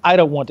 I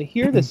don't want to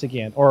hear this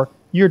again, or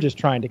you're just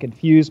trying to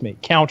confuse me.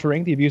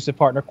 Countering, the abusive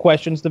partner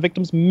questions the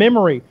victim's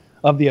memory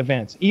of the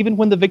events, even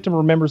when the victim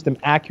remembers them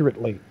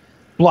accurately.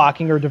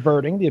 Blocking or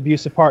diverting, the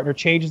abusive partner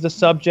changes the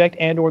subject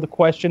and or the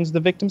questions the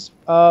victim's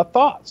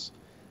thoughts.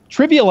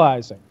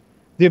 Trivializing,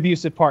 the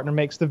abusive partner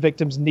makes the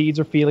victim's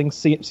needs or feelings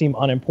seem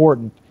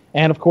unimportant.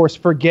 And of course,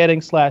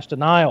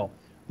 forgetting/denial.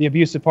 The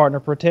abusive partner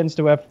pretends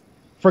to have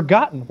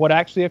forgotten what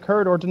actually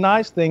occurred or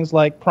denies things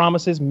like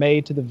promises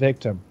made to the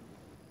victim.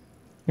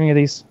 Any of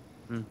these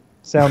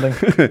sounding?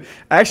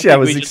 Actually, I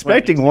was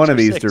expecting one of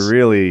these to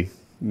really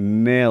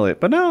nail it,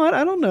 but no,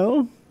 I don't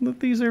know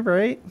that these are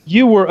right.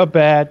 You were a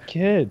bad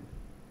kid.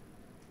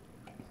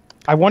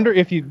 I wonder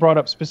if you brought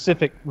up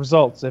specific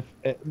results, if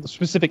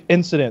specific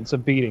incidents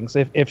of beatings,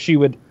 if she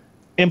would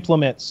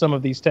implement some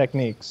of these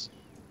techniques.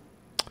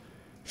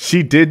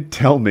 She did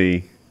tell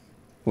me,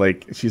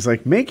 like, she's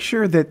like, make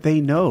sure that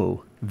they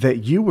know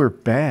that you were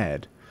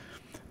bad.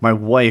 My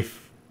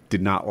wife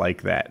did not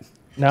like that.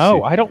 No,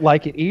 Shit. I don't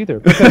like it either.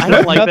 Because I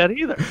don't like noth- that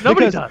either.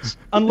 Nobody because does.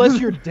 Unless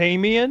you're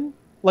Damien,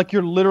 like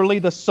you're literally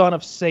the son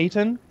of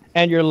Satan,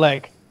 and you're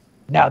like,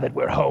 now that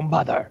we're home,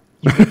 mother,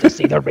 you get to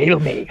see the real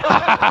me.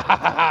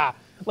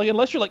 Like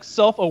unless you're like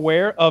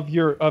self-aware of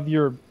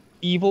your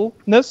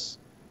evilness,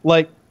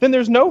 like then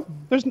there's no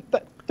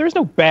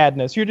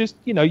badness. You're just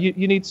you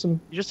need some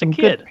You're just some a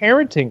kid. good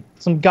parenting,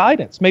 some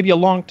guidance, maybe a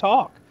long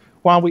talk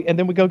and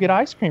then we go get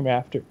ice cream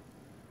after.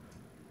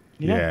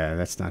 You know? Yeah,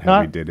 that's not how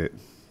we Not- did it.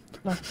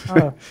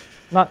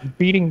 Not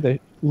beating the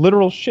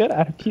literal shit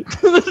out of you.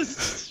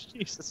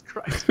 Jesus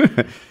Christ.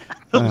 The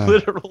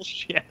literal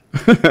shit.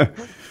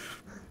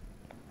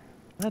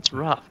 That's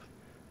rough.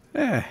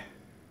 Yeah.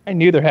 I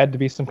knew there had to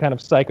be some kind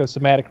of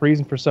psychosomatic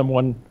reason for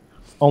someone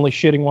only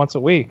shitting once a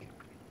week.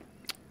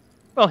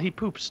 Well, he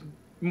poops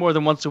more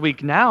than once a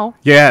week now.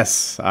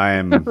 Yes, I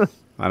am.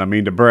 I don't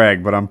mean to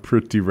brag, but I'm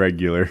pretty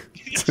regular.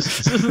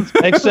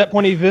 Except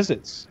when he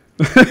visits.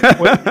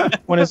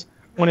 when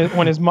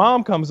his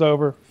mom comes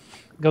over,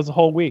 it goes a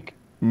whole week.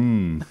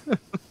 And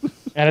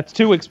it's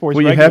 2 weeks before he's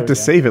Well, you regular have to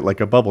again. save it like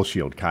a bubble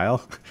shield,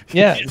 Kyle.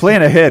 Yeah.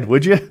 Plan ahead,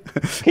 would you?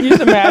 Can you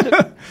just imagine?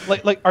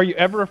 like, are you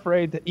ever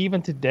afraid that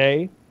even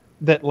today,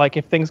 that like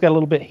if things got a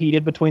little bit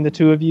heated between the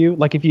two of you,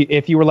 like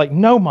if you were like,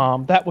 no,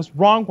 mom, that was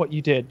wrong what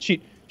you did,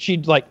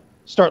 she'd like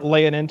start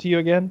laying into you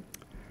again?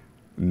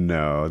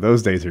 No,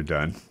 those days are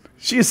done.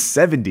 She is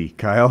 70,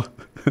 Kyle.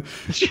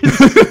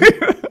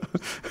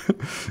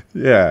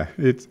 Yeah,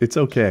 it's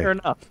okay. Fair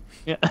enough.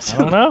 Yeah. I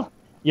don't know.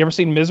 You ever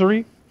seen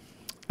Misery?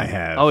 I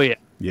have. Oh, yeah.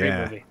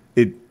 Yeah. Great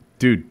movie.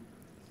 Dude,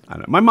 I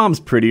don't know. My mom's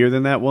prettier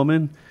than that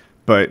woman,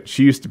 but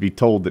she used to be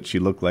told that she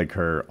looked like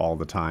her all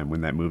the time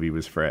when that movie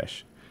was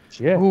fresh.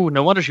 Yeah. Ooh,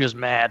 no wonder she was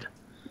mad.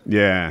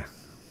 Yeah.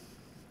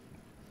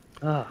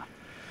 Ugh.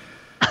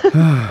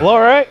 Well,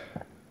 all right.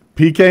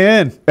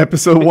 PKN,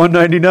 episode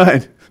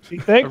 199. Be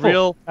A thankful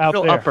real out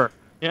there. upper.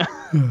 Yeah.